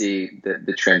ready to see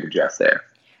the trend adjust there.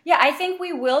 Yeah, I think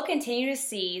we will continue to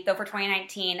see, though, for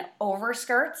 2019,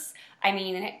 overskirts. I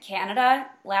mean, Canada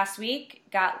last week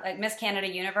Miss Canada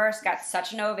Universe got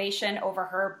such an ovation over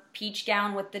her peach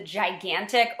gown with the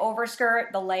gigantic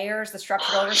overskirt, the layers, the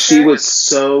structured overskirt. She was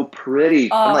so pretty.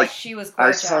 Oh, she was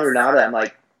gorgeous. I saw her now, I'm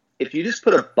like, if you just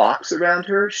put a box around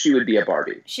her, she would be a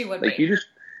Barbie. She would be. You just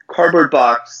cardboard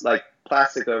box, like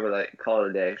plastic over, like, call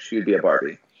it a day, she would be a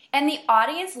Barbie. And the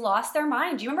audience lost their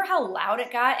mind. Do you remember how loud it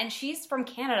got? And she's from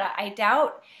Canada.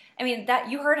 That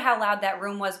you heard how loud that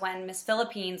room was when Miss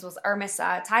Philippines was, or Miss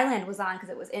Thailand was on, because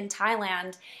it was in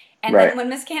Thailand. And then when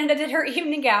Miss Canada did her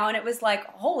evening gown, it was like,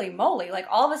 holy moly! Like,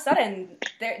 all of a sudden,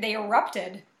 they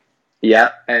erupted. Yeah,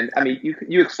 and I mean,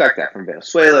 you expect that from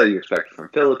Venezuela. You expect it from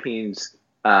Philippines.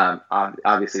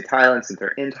 Obviously Thailand, since they're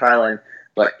in Thailand.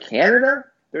 But Canada,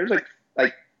 there's like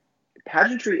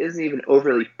pageantry isn't even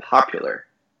overly popular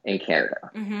in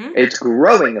Canada. Mm-hmm. It's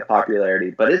growing the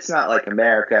popularity, but it's not like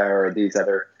America or these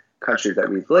other countries that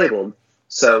we've labeled.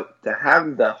 So to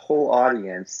have the whole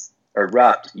audience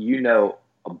erupt,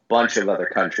 a bunch of other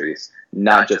countries,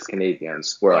 not just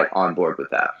Canadians, were like on board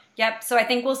with that. Yep. So I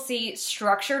think we'll see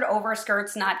structured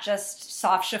overskirts, not just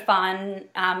soft chiffon,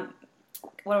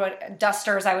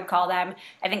 dusters, I would call them.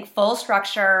 I think full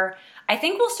structure. I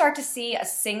think we'll start to see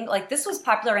this was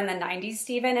popular in the 90s,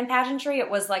 Steven, in pageantry. It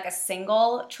was like a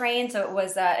single train, so it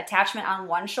was an attachment on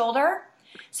one shoulder.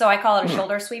 So I call it a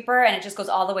shoulder sweeper, and it just goes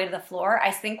all the way to the floor.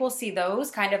 I think we'll see those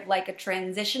kind of like a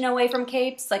transition away from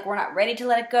capes. Like, we're not ready to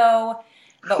let it go,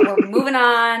 but we're moving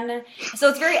on. So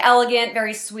it's very elegant,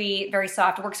 very sweet, very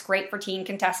soft. It works great for teen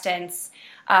contestants.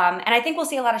 And I think we'll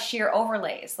see a lot of sheer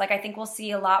overlays. Like, I think we'll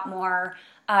see a lot more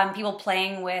people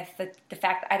playing with the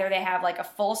fact that either they have like a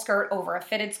full skirt over a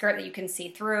fitted skirt that you can see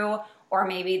through, or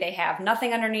maybe they have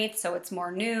nothing underneath, so it's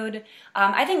more nude.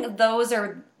 I think those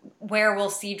are where we'll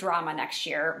see drama next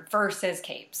year versus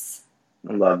capes.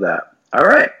 I love that. All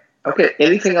right. Okay.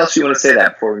 Anything else you want to say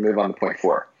that before we move on to point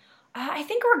 4? I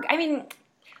think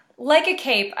like a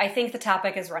cape, I think the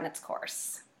topic has run its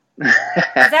course. Is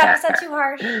that too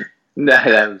harsh? No,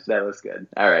 that was good.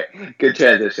 All right, good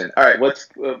transition. All right,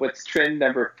 what's trend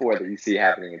number 4 that you see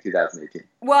happening in 2018?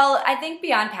 Well, I think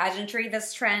beyond pageantry,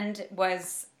 this trend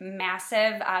was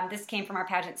massive. This came from our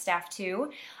pageant staff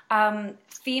too.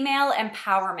 Female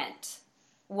empowerment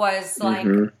was like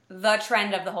the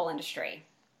trend of the whole industry.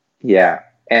 Yeah,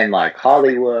 and like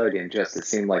Hollywood and just it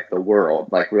seemed like the world,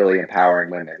 like really empowering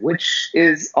women, which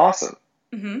is awesome.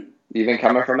 Even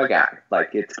coming from a guy,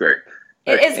 like it's great.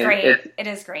 It is great. It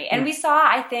is great. And we saw,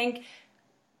 I think,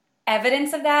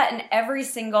 evidence of that in every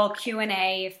single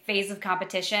Q&A phase of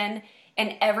competition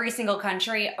in every single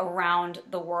country around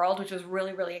the world, which was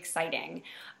really, really exciting.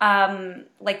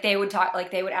 Like they would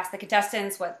ask the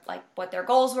contestants what their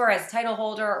goals were as a title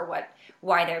holder or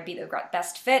why they would be the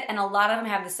best fit. And a lot of them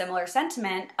have the similar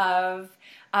sentiment of,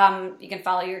 you can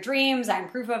follow your dreams, I'm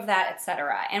proof of that,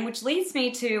 etc. And which leads me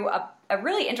to a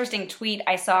really interesting tweet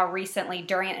I saw recently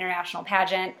during an international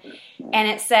pageant. And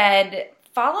it said,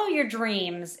 follow your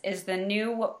dreams is the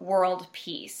new world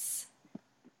peace.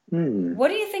 What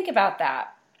do you think about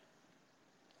that?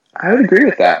 I would agree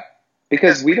with that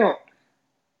because we don't,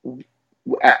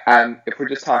 if we're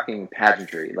just talking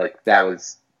pageantry, like that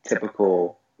was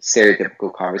typical,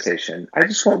 stereotypical conversation. I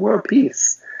just want world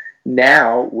peace.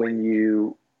 Now, when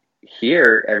you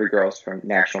hear every girl's from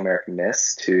National American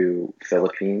Miss to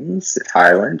Philippines, to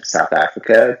Thailand, to South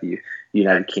Africa, the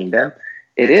United Kingdom,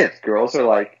 it is. Girls are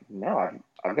like, no,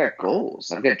 I've got goals,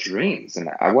 I've got dreams, and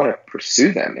I want to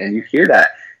pursue them. And you hear that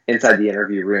inside the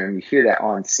interview room, you hear that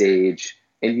on stage,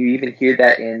 and you even hear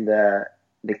that in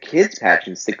the kids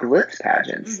pageants, the glitz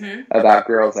pageants, about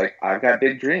girls like, I've got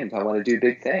big dreams, I want to do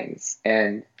big things.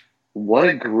 And what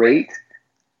a great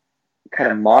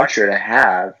kind of mantra to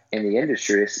have in the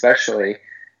industry, especially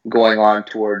going on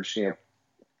towards,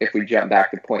 if we jump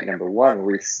back to point number 1, where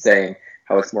we're saying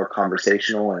how it's more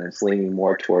conversational and it's leaning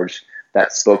more towards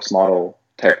that spokesmodel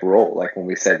type role, like when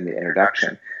we said in the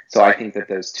introduction. So I think that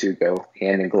those two go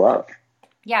hand in glove.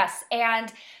 Yes,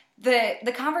 and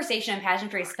the conversation in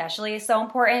pageantry especially is so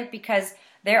important because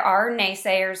there are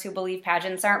naysayers who believe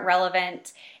pageants aren't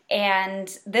relevant.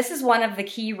 And this is one of the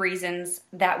key reasons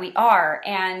that we are.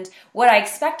 And what I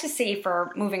expect to see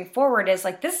for moving forward is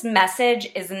like this message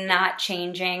is not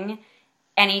changing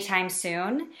anytime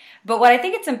soon. But what I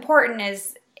think it's important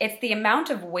is it's the amount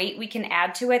of weight we can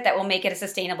add to it that will make it a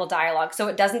sustainable dialogue. So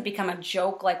it doesn't become a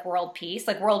joke like world peace.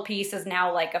 Like world peace is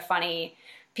now like a funny,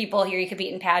 people here you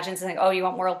compete in pageants and like, oh, you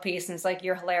want world peace? And it's like,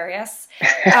 you're hilarious.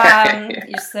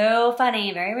 You're so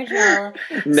funny, very original.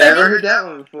 Never heard that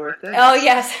one before. Thanks. Oh,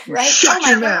 yes, right? Shut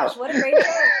your gosh, mouth. What a great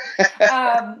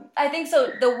show. I think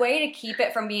so. The way to keep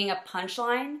it from being a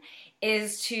punchline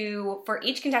is for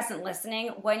each contestant listening,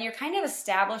 when you're kind of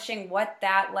establishing what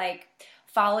that like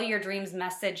follow your dreams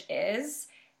message is,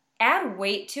 add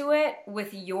weight to it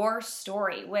with your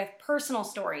story, with personal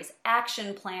stories,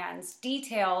 action plans,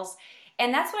 details.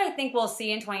 And that's what I think we'll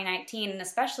see in 2019, and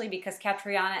especially because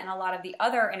Catriona and a lot of the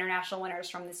other international winners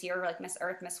from this year, like Miss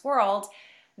Earth, Miss World,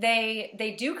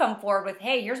 they do come forward with,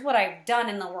 hey, here's what I've done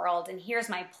in the world, and here's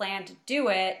my plan to do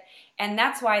it. And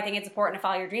that's why I think it's important to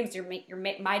follow your dreams.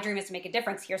 My dream is to make a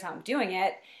difference. Here's how I'm doing it.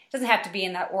 It doesn't have to be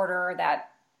in that order or that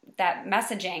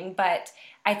messaging, but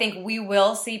I think we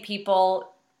will see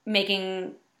people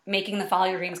making the follow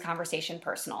your dreams conversation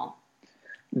personal.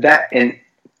 That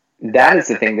is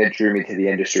the thing that drew me to the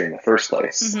industry in the first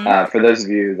place. For those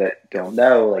of you that don't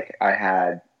know, like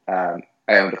I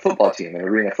owned a football team, an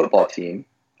arena football team,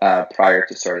 prior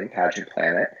to starting Pageant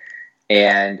Planet.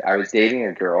 And I was dating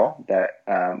a girl that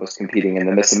was competing in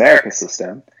the Miss America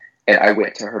system. And I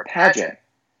went to her pageant.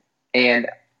 And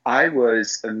I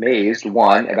was amazed,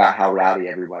 1, about how rowdy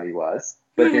everybody was.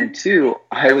 But then 2,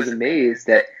 I was amazed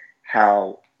at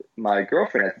how my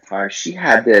girlfriend at the time, she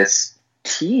had this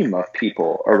team of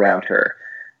people around her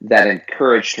that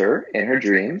encouraged her in her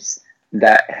dreams,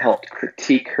 that helped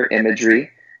critique her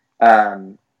imagery,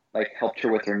 like helped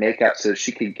her with her makeup so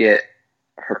she could get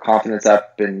her confidence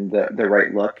up in the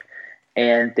right look.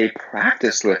 And they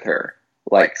practiced with her,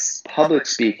 like public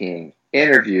speaking,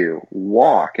 interview,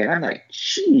 walk. And I'm like,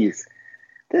 geez,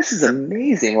 this is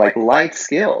amazing. Like life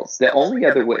skills. The only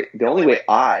way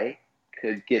I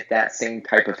could get that same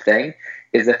type of thing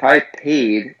is if I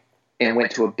paid and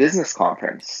went to a business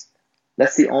conference.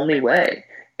 That's the only way.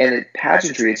 And in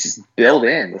pageantry, it's just built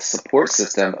in the support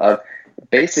system of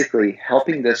basically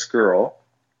helping this girl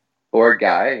or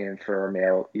guy, and for our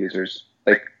male users,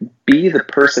 like be the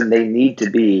person they need to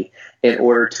be in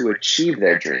order to achieve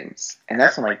their dreams. And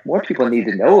that's when like more people need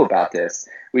to know about this.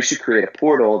 We should create a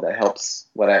portal that helps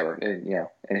whatever, and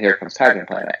here comes Pageant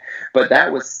Planet. But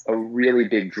that was a really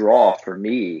big draw for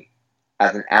me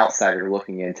as an outsider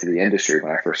looking into the industry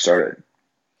when I first started.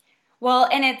 Well,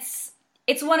 and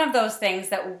it's one of those things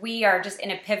that we are just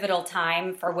in a pivotal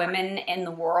time for women in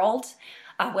the world.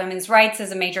 Women's rights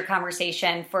is a major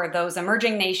conversation for those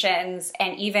emerging nations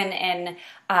and even in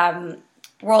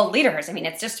world leaders. I mean,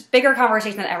 it's just a bigger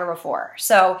conversation than ever before.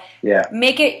 So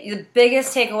make it the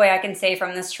biggest takeaway I can say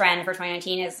from this trend for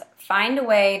 2019 is find a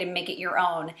way to make it your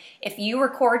own. If you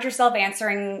record yourself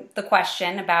answering the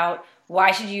question about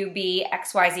why should you be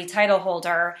XYZ title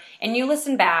holder and you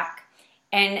listen back,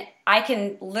 and I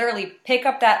can literally pick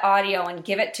up that audio and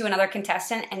give it to another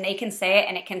contestant and they can say it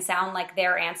and it can sound like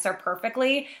their answer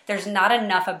perfectly. There's not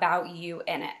enough about you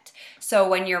in it. So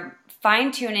when you're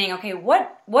fine-tuning, okay,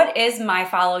 what is my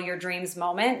follow your dreams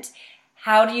moment?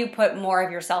 How do you put more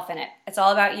of yourself in it? It's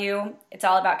all about you. It's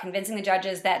all about convincing the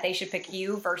judges that they should pick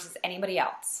you versus anybody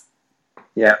else.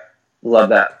 Yeah, love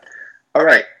that. All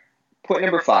right, point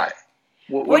number 5.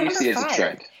 What do you see as a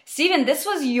trend? Steven, this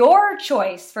was your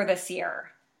choice for this year.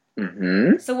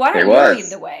 Mm-hmm. So why don't you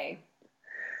lead the way?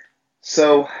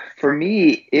 So for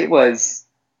me, it was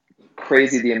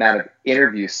crazy the amount of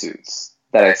interview suits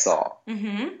that I saw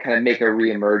kind of make a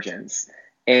reemergence.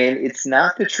 And it's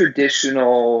not the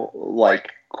traditional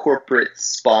like corporate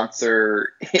sponsor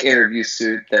interview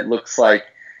suit that looks like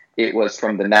it was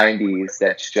from the 90s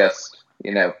that's just,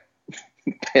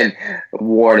 been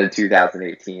worn in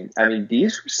 2018. I mean,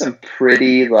 these were some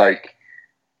pretty, like,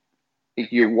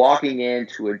 if you're walking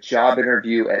into a job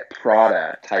interview at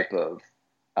Prada type of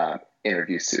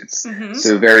interview suits.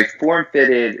 So very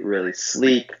form-fitted, really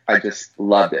sleek. I just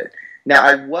loved it. Now,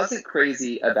 I wasn't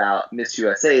crazy about Miss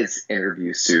USA's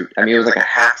interview suit. I mean, it was like a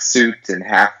half suit and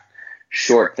half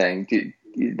short thing.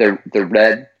 The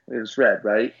red, it was red,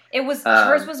 right? It was,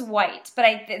 hers was white, but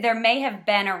there may have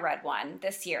been a red one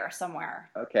this year somewhere.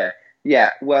 Okay.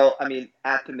 Yeah, well, I mean,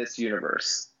 at the Miss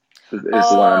Universe is the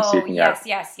one I'm speaking of.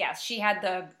 Yes. She had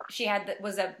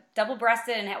was a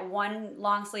double-breasted and had one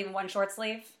long sleeve and one short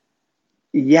sleeve.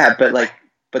 Yeah,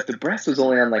 but the breast was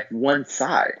only on like one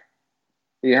side.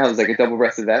 You know how it was like a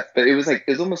double-breasted vest? But it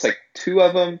was almost like two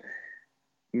of them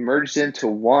merged into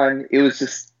one. It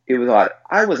was odd.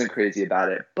 I wasn't crazy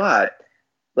about it, but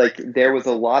like there was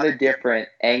a lot of different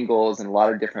angles and a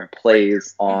lot of different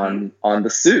plays on the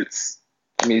suits.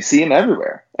 I mean, you see them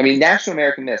everywhere. I mean, National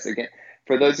American Miss, again,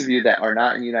 for those of you that are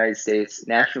not in the United States,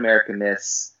 National American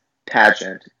Miss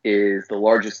pageant is the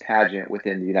largest pageant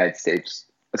within the United States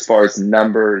as far as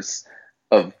numbers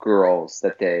of girls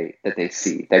that they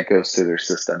see that goes through their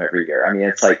system every year. I mean,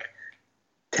 it's like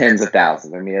tens of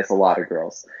thousands. I mean, it's a lot of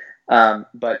girls.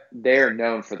 But they're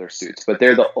known for their suits, but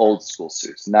they're the old school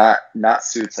suits, not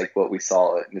suits like what we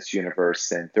saw at Miss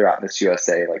Universe and throughout Miss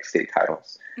USA, like state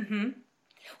titles.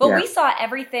 Well, we saw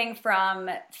everything from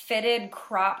fitted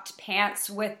cropped pants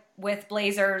with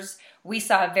blazers. We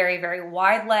saw a very, very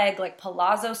wide leg, like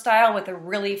palazzo style with a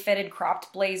really fitted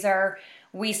cropped blazer.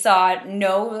 We saw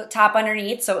no top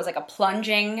underneath, so it was like a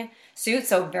plunging suit,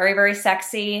 so very, very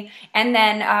sexy. And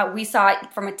then we saw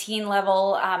from a teen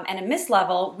level and a miss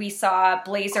level, we saw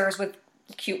blazers with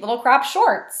cute little crop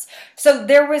shorts. So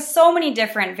there was so many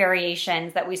different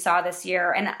variations that we saw this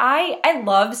year. And I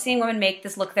love seeing women make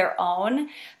this look their own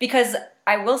because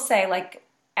I will say, like,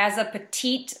 as a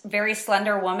petite, very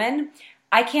slender woman,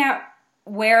 I can't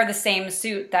wear the same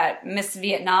suit that Miss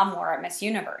Vietnam wore at Miss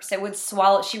Universe. It would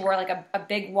swallow. She wore like a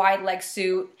big wide leg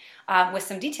suit with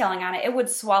some detailing on it. It would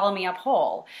swallow me up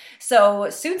whole. So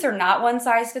suits are not one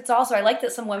size fits all. So I like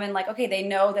that some women, like, okay, they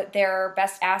know that their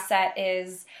best asset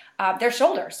is their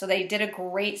shoulders. So they did a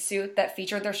great suit that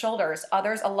featured their shoulders.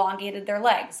 Others elongated their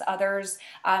legs. Others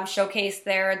showcased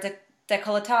their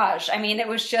décolletage. I mean, it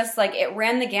was just like it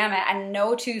ran the gamut and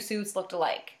no two suits looked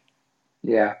alike.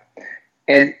 Yeah.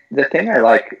 And the thing I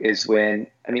like is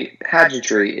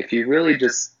pageantry, if you really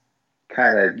just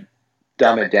kind of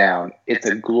dumb it down, it's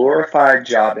a glorified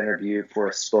job interview for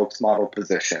a spokesmodel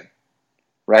position,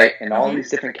 right? And all these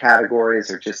different categories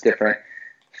are just different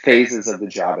phases of the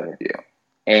job interview.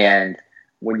 And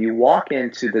when you walk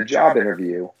into the job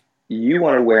interview, you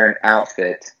want to wear an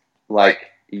outfit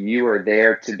like you are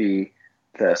there to be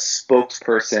the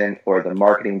spokesperson or the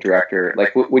marketing director.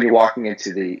 Like when you're walking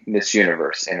into the Miss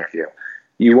Universe interview,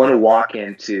 you want to walk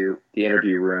into the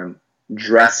interview room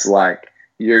dressed like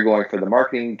you're going for the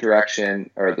marketing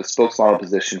direction or the spokesmodel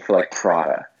position for like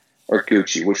Prada or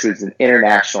Gucci, which was an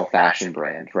international fashion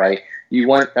brand, right?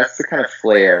 That's the kind of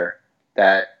flair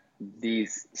that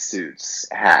these suits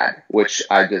had, which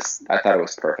I thought it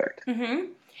was perfect.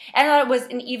 I thought it was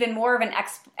even more of an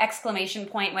exclamation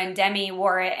point when Demi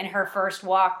wore it in her first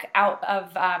walk out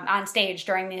of on stage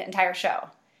during the entire show.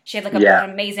 She had like an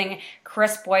amazing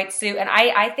crisp white suit. And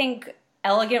I think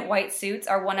elegant white suits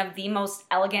are one of the most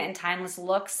elegant and timeless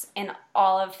looks in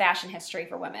all of fashion history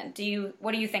for women.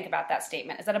 What do you think about that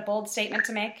statement? Is that a bold statement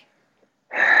to make?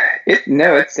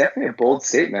 No, it's definitely a bold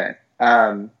statement.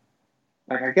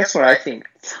 Like, I guess when I think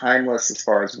timeless as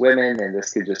far as women, and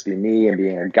this could just be me and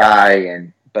being a guy,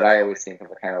 but I always think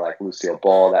of a kind of like Lucille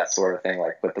Ball, that sort of thing,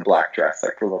 like with the black dress,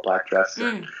 like the little black dress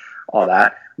and all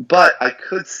that. But I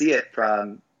could see it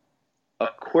from a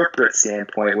corporate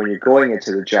standpoint when you're going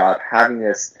into the job, having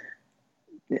this.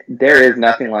 There is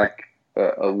nothing like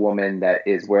a woman that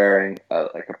is wearing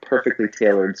like a perfectly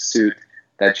tailored suit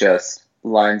that just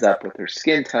lines up with her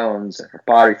skin tones and her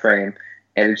body frame,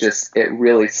 and it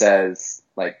really says,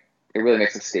 like, it really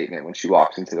makes a statement when she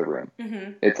walks into the room.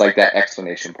 Mm-hmm. It's like that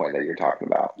exclamation point that you're talking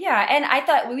about. Yeah, and I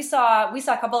thought we saw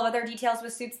a couple of other details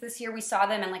with suits this year. We saw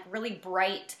them in like really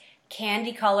bright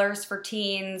candy colors for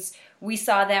teens. We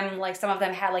saw them, like, some of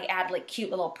them had like add like cute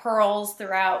little pearls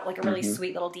throughout, like a really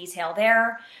sweet little detail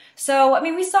there. So, I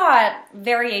mean, we saw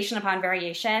variation upon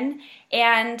variation.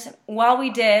 And while we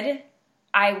did,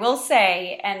 I will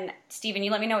say, and Stephen,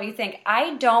 you let me know what you think,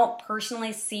 I don't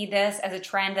personally see this as a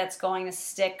trend that's going to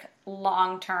stick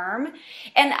long term.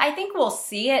 And I think we'll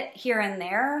see it here and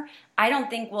there. I don't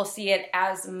think we'll see it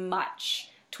as much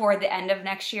toward the end of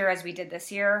next year as we did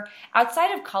this year.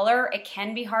 Outside of color, it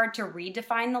can be hard to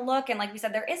redefine the look. And like we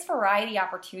said, there is variety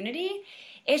opportunity.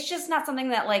 It's just not something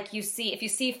that, like, you see, if you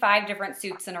see 5 different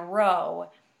suits in a row,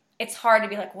 it's hard to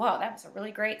be like, whoa, that was a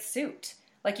really great suit.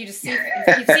 Like, you just see,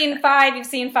 if you've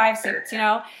seen 5 suits, you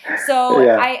know? So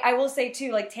yeah. I will say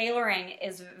too, like, tailoring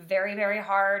is very, very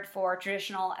hard for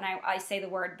traditional, and I say the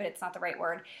word, but it's not the right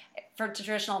word. For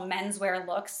traditional menswear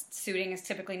looks, suiting is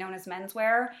typically known as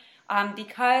menswear.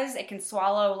 Because it can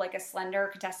swallow like a slender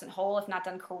contestant hole if not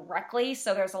done correctly.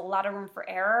 So there's a lot of room for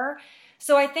error.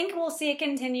 So I think we'll see it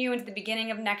continue into the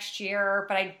beginning of next year,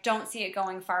 but I don't see it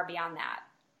going far beyond that.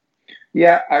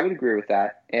 Yeah, I would agree with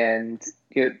that. And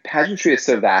pageantry is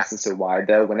so vast and so wide,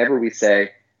 though. Whenever we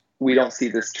say we don't see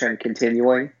this trend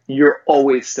continuing, you're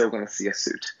always still going to see a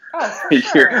suit. Oh, for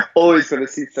sure. You're always going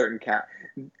to see certain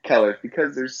colors,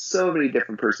 because there's so many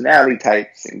different personality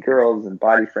types and girls and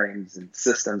body frames and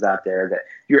systems out there that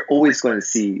you're always going to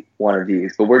see one of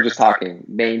these. But we're just talking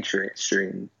mainstream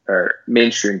trends.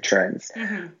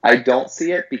 Mm-hmm. I don't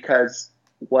see it, because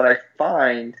what I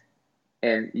find,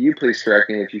 and you please correct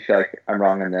me if you feel like I'm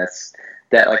wrong on this,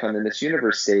 that like on the Miss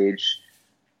Universe stage,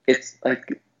 it's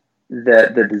like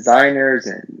the designers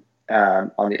and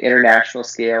on the international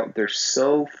scale, they're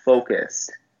so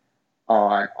focused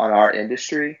on our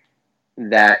industry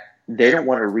that they don't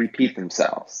want to repeat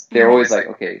themselves. They're always like,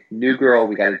 okay, new girl,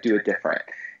 we got to do it different.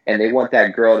 And they want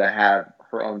that girl to have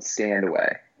her own stand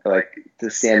away, like to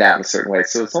stand out in a certain way.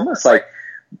 So it's almost like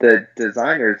the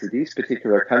designers of these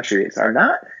particular countries are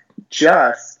not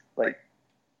just like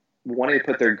wanting to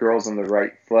put their girls on the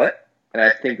right foot. And I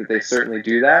think that they certainly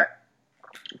do that.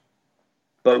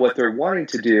 But what they're wanting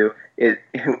to do, it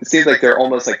seems like they're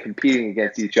almost like competing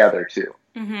against each other too.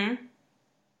 Mm-hmm.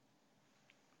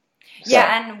 So.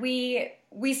 Yeah, and we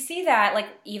see that, like,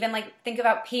 even like think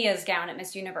about Pia's gown at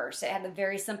Miss Universe. It had the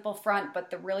very simple front,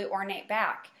 but the really ornate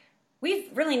back. We've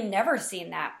really never seen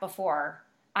that before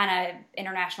on an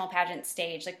international pageant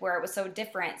stage, like where it was so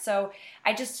different. So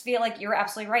I just feel like you're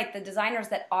absolutely right. The designers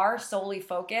that are solely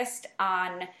focused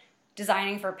on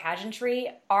designing for pageantry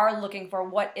are looking for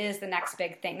what is the next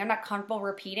big thing. They're not comfortable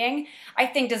repeating. I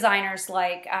think designers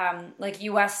like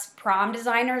U.S. prom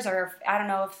designers, or I don't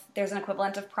know if there's an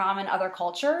equivalent of prom in other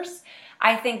cultures.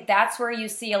 I think that's where you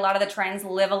see a lot of the trends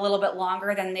live a little bit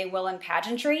longer than they will in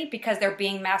pageantry, because they're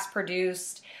being mass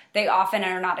produced. They often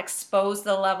are not exposed to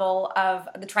the level of,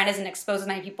 the trend isn't exposed as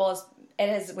many people as it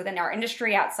is within our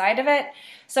industry outside of it.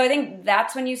 So I think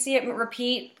that's when you see it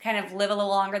repeat, kind of live a little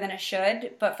longer than it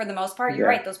should. But for the most part, you're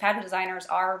right. Those pageant designers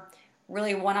are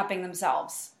really one-upping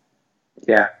themselves.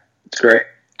 Yeah, it's great.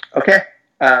 Okay.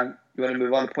 You want to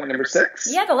move on to point number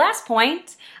 6? Yeah, the last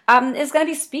point is going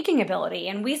to be speaking ability.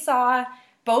 And we saw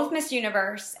both Miss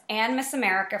Universe and Miss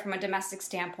America, from a domestic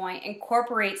standpoint,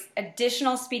 incorporate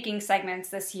additional speaking segments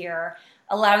this year,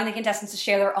 allowing the contestants to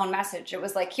share their own message. It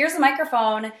was like, here's a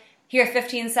microphone, here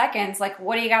 15 seconds, like,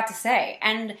 what do you got to say?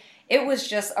 And it was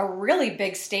just a really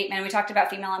big statement. We talked about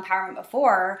female empowerment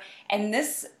before, and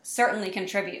this certainly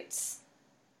contributes.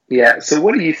 Yeah, so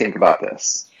what do you think about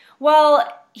this?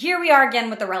 Well, here we are again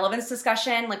with the relevance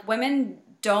discussion. Like, women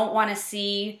don't want to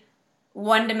see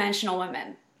one-dimensional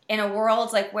women. In a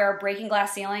world like where breaking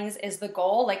glass ceilings is the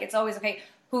goal, like, it's always, okay,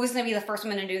 who's going to be the first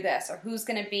woman to do this, or who's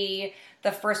going to be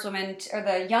the first woman or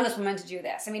the youngest woman to do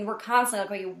this. I mean, we're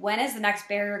constantly like, when is the next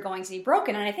barrier going to be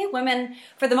broken? And I think women,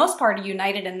 for the most part, are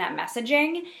united in that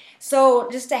messaging. So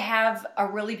just to have a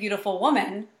really beautiful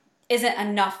woman isn't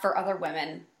enough for other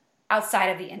women outside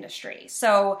of the industry.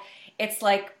 So it's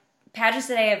like pageants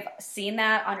today have seen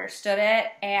that, understood it,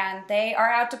 and they are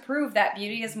out to prove that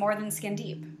beauty is more than skin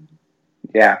deep.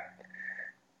 Yeah.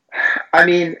 I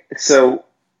mean, so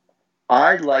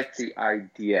I like the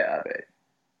idea of it.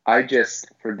 I just,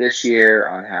 for this year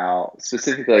on how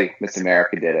specifically Miss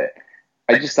America did it,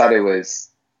 I just thought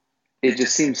it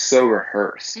just seemed so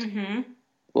rehearsed. Mm-hmm.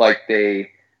 Like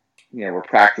they, were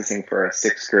practicing for a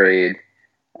 6th grade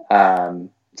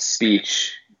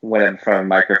speech, went in front of a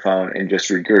microphone and just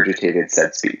regurgitated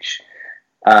said speech.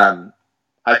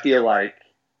 I feel like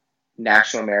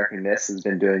National American Miss has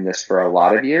been doing this for a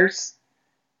lot of years,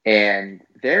 and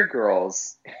their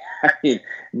girls,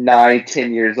 9,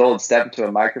 10 years old, step into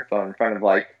a microphone in front of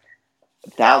like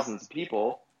thousands of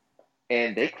people,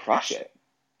 and they crush it.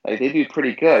 Like they do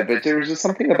pretty good. But there was just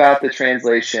something about the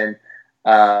translation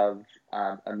of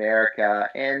America,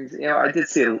 and I did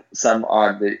see some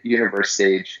on the Universe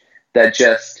stage that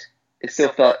just it still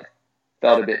felt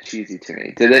a bit cheesy to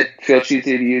me. Did it feel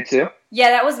cheesy to you too?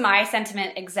 Yeah, that was my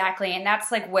sentiment exactly, and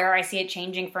that's like where I see it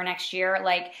changing for next year.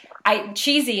 Like,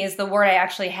 cheesy is the word I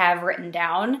actually have written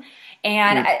down,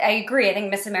 and I agree. I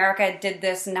think Miss America did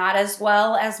this not as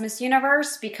well as Miss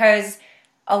Universe because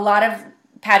a lot of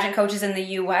pageant coaches in the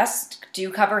U.S. do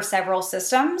cover several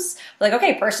systems. Like,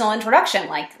 okay, personal introduction.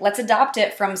 Like, let's adopt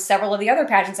it from several of the other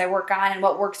pageants I work on, and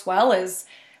what works well is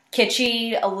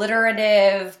kitschy,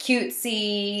 alliterative,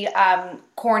 cutesy,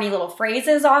 corny little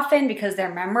phrases often because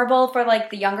they're memorable for like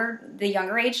the younger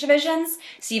age divisions.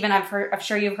 Stephen, I'm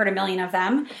sure you've heard a million of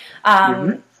them.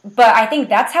 But I think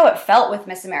that's how it felt with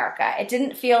Miss America. It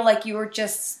didn't feel like you were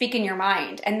just speaking your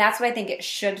mind, and that's what I think it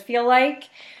should feel like.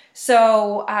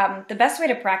 So the best way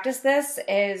to practice this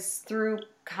is through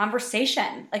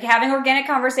conversation, like having organic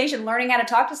conversation, learning how to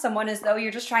talk to someone as though you're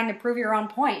just trying to prove your own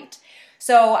point.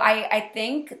 So I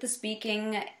think the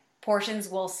speaking portions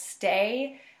will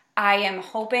stay. I am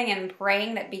hoping and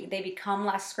praying that they become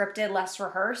less scripted, less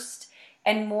rehearsed,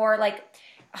 and more like,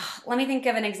 let me think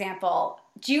of an example.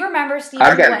 Do you remember, Stephen?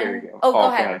 I've got a good example. Oh,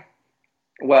 go ahead.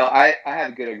 Well, I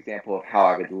have a good example of how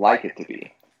I would like it to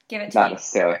be. Give it to me. Not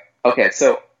necessarily. Okay,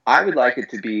 so I would like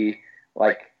it to be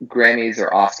like Grammys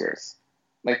or Oscars.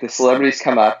 Like the celebrities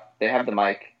come up, they have the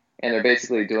mic, and they're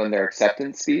basically doing their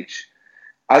acceptance speech.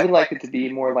 I would like it to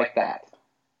be more like that.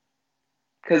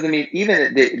 Because,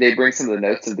 even they bring some of the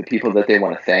notes of the people that they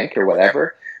want to thank or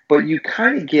whatever, but you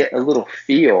kind of get a little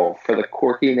feel for the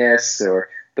quirkiness or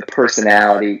the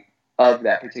personality of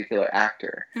that particular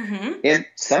actor. Mm-hmm. And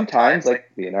sometimes, like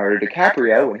Leonardo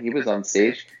DiCaprio, when he was on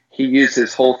stage, he used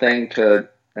his whole thing to,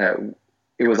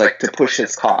 it was like to push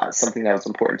his cause, something that was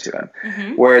important to him.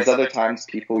 Mm-hmm. Whereas other times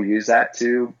people use that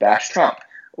to bash Trump.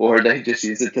 Or they just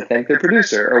use it to thank their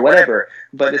producer or whatever.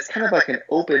 But it's kind of like an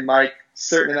open mic,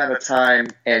 certain amount of time,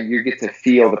 and you get to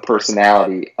feel the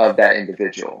personality of that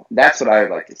individual. That's what I would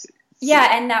like to see.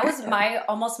 Yeah, and that was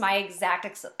almost my exact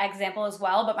example as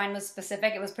well, but mine was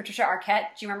specific. It was Patricia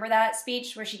Arquette. Do you remember that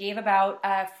speech where she gave about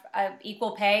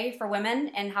equal pay for women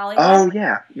in Hollywood? Oh,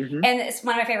 yeah. Mm-hmm. And it's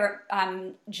one of my favorite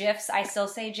GIFs. I still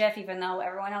say GIF, even though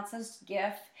everyone else says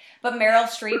GIF. But Meryl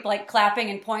Streep, like, clapping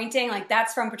and pointing, like,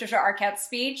 that's from Patricia Arquette's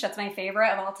speech. That's my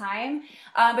favorite of all time.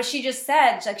 But she just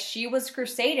said, like, she was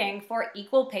crusading for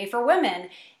equal pay for women.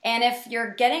 And if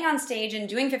you're getting on stage and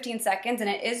doing 15 seconds and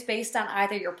it is based on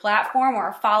either your platform or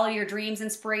a follow your dreams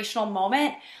inspirational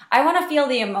moment, I want to feel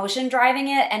the emotion driving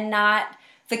it and not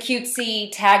the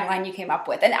cutesy tagline you came up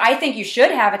with. And I think you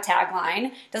should have a tagline.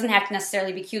 It doesn't have to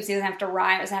necessarily be cutesy. It doesn't have to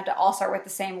rhyme. It doesn't have to all start with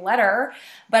the same letter.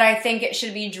 But I think it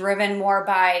should be driven more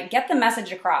by get the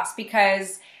message across,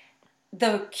 because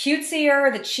the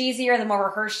cutesier, the cheesier, the more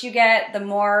rehearsed you get, the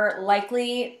more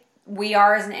likely we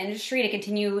are as an industry to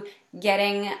continue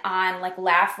getting on like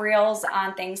laugh reels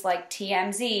on things like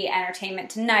TMZ, Entertainment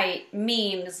Tonight,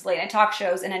 memes, late night talk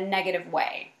shows in a negative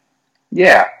way.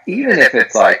 Yeah, even if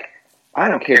it's like, I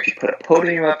don't care if you put a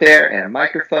podium up there and a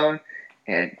microphone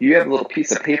and you have a little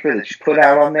piece of paper that you put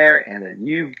out on there and then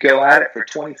you go at it for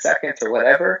 20 seconds or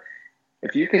whatever.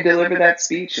 If you can deliver that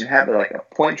speech and have like a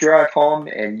point drive home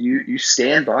and you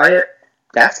stand by it,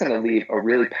 that's going to leave a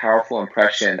really powerful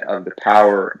impression of the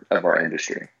power of our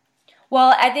industry.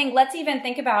 Well, I think let's even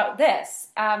think about this.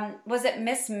 Was it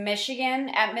Miss Michigan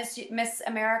at Miss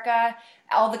America?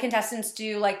 All the contestants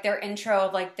do like their intro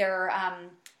of like their,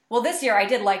 well, this year I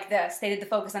did like this. They did the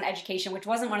focus on education, which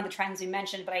wasn't one of the trends we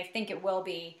mentioned, but I think it will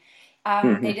be.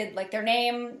 They did like their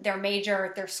name, their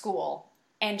major, their school.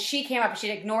 And she came up and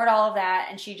she'd ignored all of that.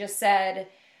 And she just said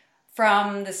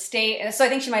from the state. So I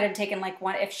think she might have taken like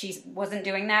one, if she wasn't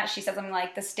doing that, she said something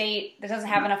like the state that doesn't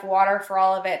have enough water for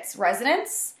all of its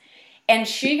residents. And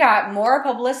she got more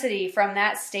publicity from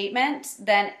that statement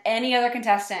than any other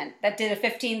contestant that did a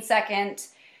 15-second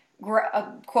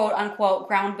quote unquote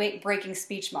groundbreaking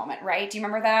speech moment, right? Do you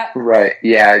remember that? Right.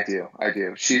 Yeah, I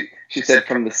do. She said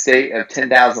from the state of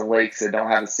 10,000 lakes that don't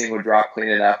have a single drop clean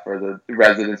enough for the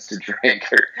residents to drink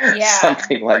or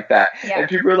something like that. Yeah. And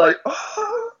people were like,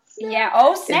 oh, snap. Yeah.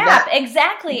 Oh, snap.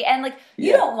 Exactly. And like,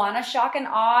 you don't want to shock and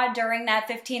awe during that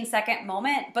 15-second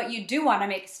moment, but you do want to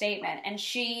make a statement. And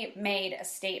she made a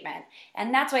statement.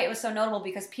 And that's why it was so notable,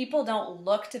 because people don't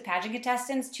look to pageant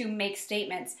contestants to make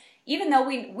statements. Even though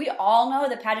we all know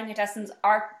that pageant contestants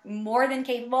are more than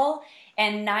capable,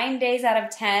 and 9 days out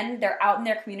of 10, they're out in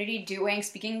their community doing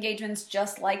speaking engagements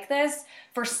just like this.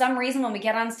 For some reason, when we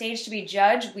get on stage to be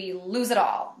judged, we lose it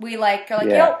all. We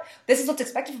yo, this is what's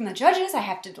expected from the judges. I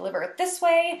have to deliver it this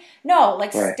way. No,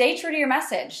 stay true to your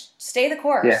message. Stay the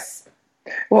course.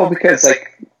 Yeah. Well, because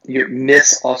you're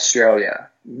Miss Australia,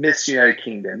 Miss United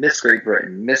Kingdom, Miss Great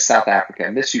Britain, Miss South Africa,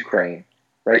 Miss Ukraine,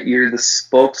 right? You're the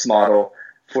spokesmodel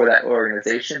for that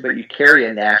organization, but you carry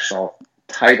a national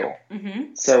title.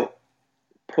 Mm-hmm. So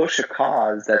push a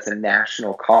cause that's a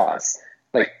national cause.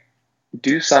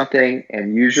 Do something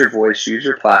and use your voice, use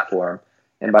your platform.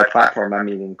 And by platform, I'm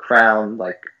meaning crown,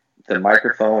 the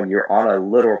microphone. You're on a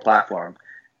literal platform.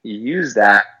 You use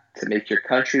that to make your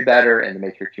country better and to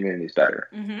make your communities better.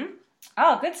 Mm-hmm.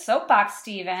 Oh, good soapbox,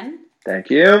 Stephen. Thank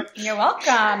you. You're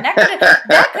welcome.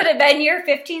 That could have been your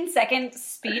 15-second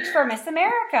speech for Miss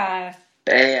America.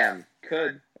 Bam.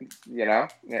 Could. Yeah,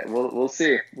 we'll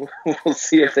see. We'll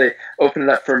see if they open it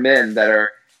up for men that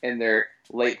are in their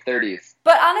late 30s.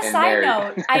 But on a side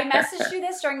note, I messaged you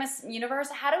this during Miss Universe.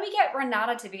 How do we get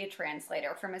Renata to be a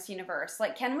translator for Miss Universe?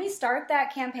 Can we start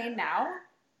that campaign now?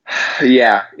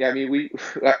 Yeah. I mean, we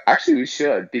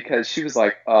should, because she was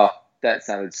like, oh, that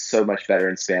sounded so much better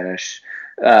in Spanish,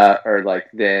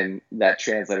 than that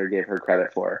translator gave her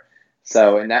credit for.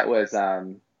 So, and that was,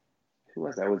 who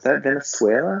was that? Was that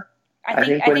Venezuela? I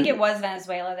think it was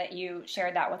Venezuela that you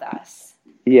shared that with us.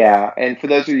 Yeah, and for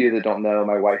those of you that don't know,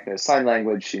 my wife knows sign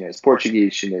language, she knows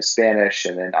Portuguese, she knows Spanish,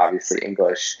 and then obviously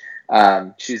English.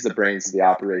 She's the brains of the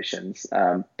operations.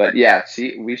 But yeah,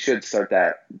 we should start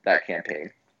that campaign.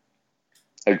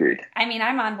 Agreed. I mean,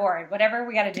 I'm on board. Whatever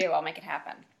we got to do, I'll make it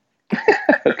happen.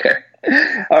 Okay.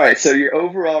 All right, so your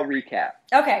overall recap.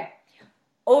 Okay.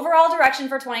 Overall direction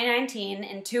for 2019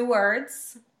 in 2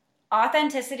 words: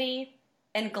 authenticity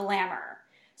and glamour.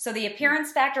 So the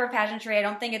appearance factor of pageantry, I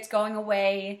don't think it's going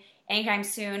away anytime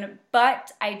soon,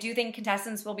 but I do think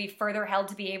contestants will be further held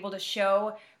to be able to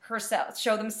show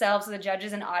themselves to the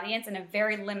judges and audience in a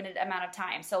very limited amount of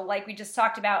time. So like we just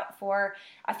talked about for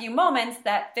a few moments,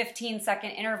 that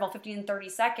 15-second interval, 15 to 30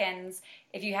 seconds,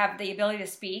 if you have the ability to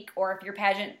speak, or if your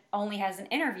pageant only has an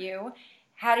interview,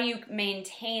 how do you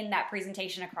maintain that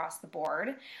presentation across the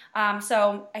board?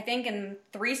 So I think in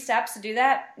 3 steps to do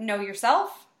that: know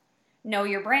yourself, know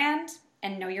your brand,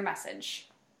 and know your message.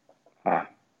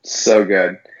 So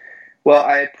good. Well,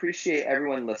 I appreciate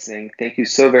everyone listening. Thank you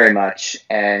so very much.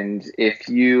 And if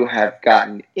you have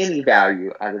gotten any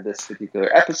value out of this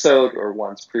particular episode or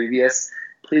ones previous,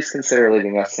 please consider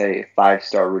leaving us a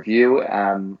 5-star review.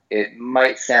 It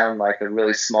might sound like a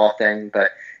really small thing,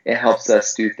 but it helps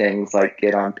us do things like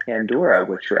get on Pandora,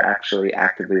 which we're actually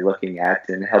actively looking at,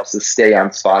 and helps us stay on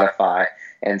Spotify.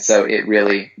 And so it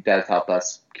really does help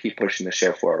us keep pushing the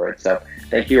show forward. So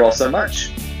thank you all so much.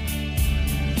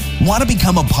 Want to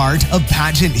become a part of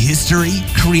pageant history?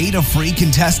 Create a free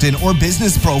contestant or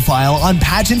business profile on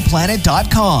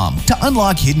PageantPlanet.com to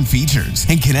unlock hidden features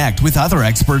and connect with other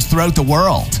experts throughout the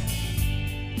world.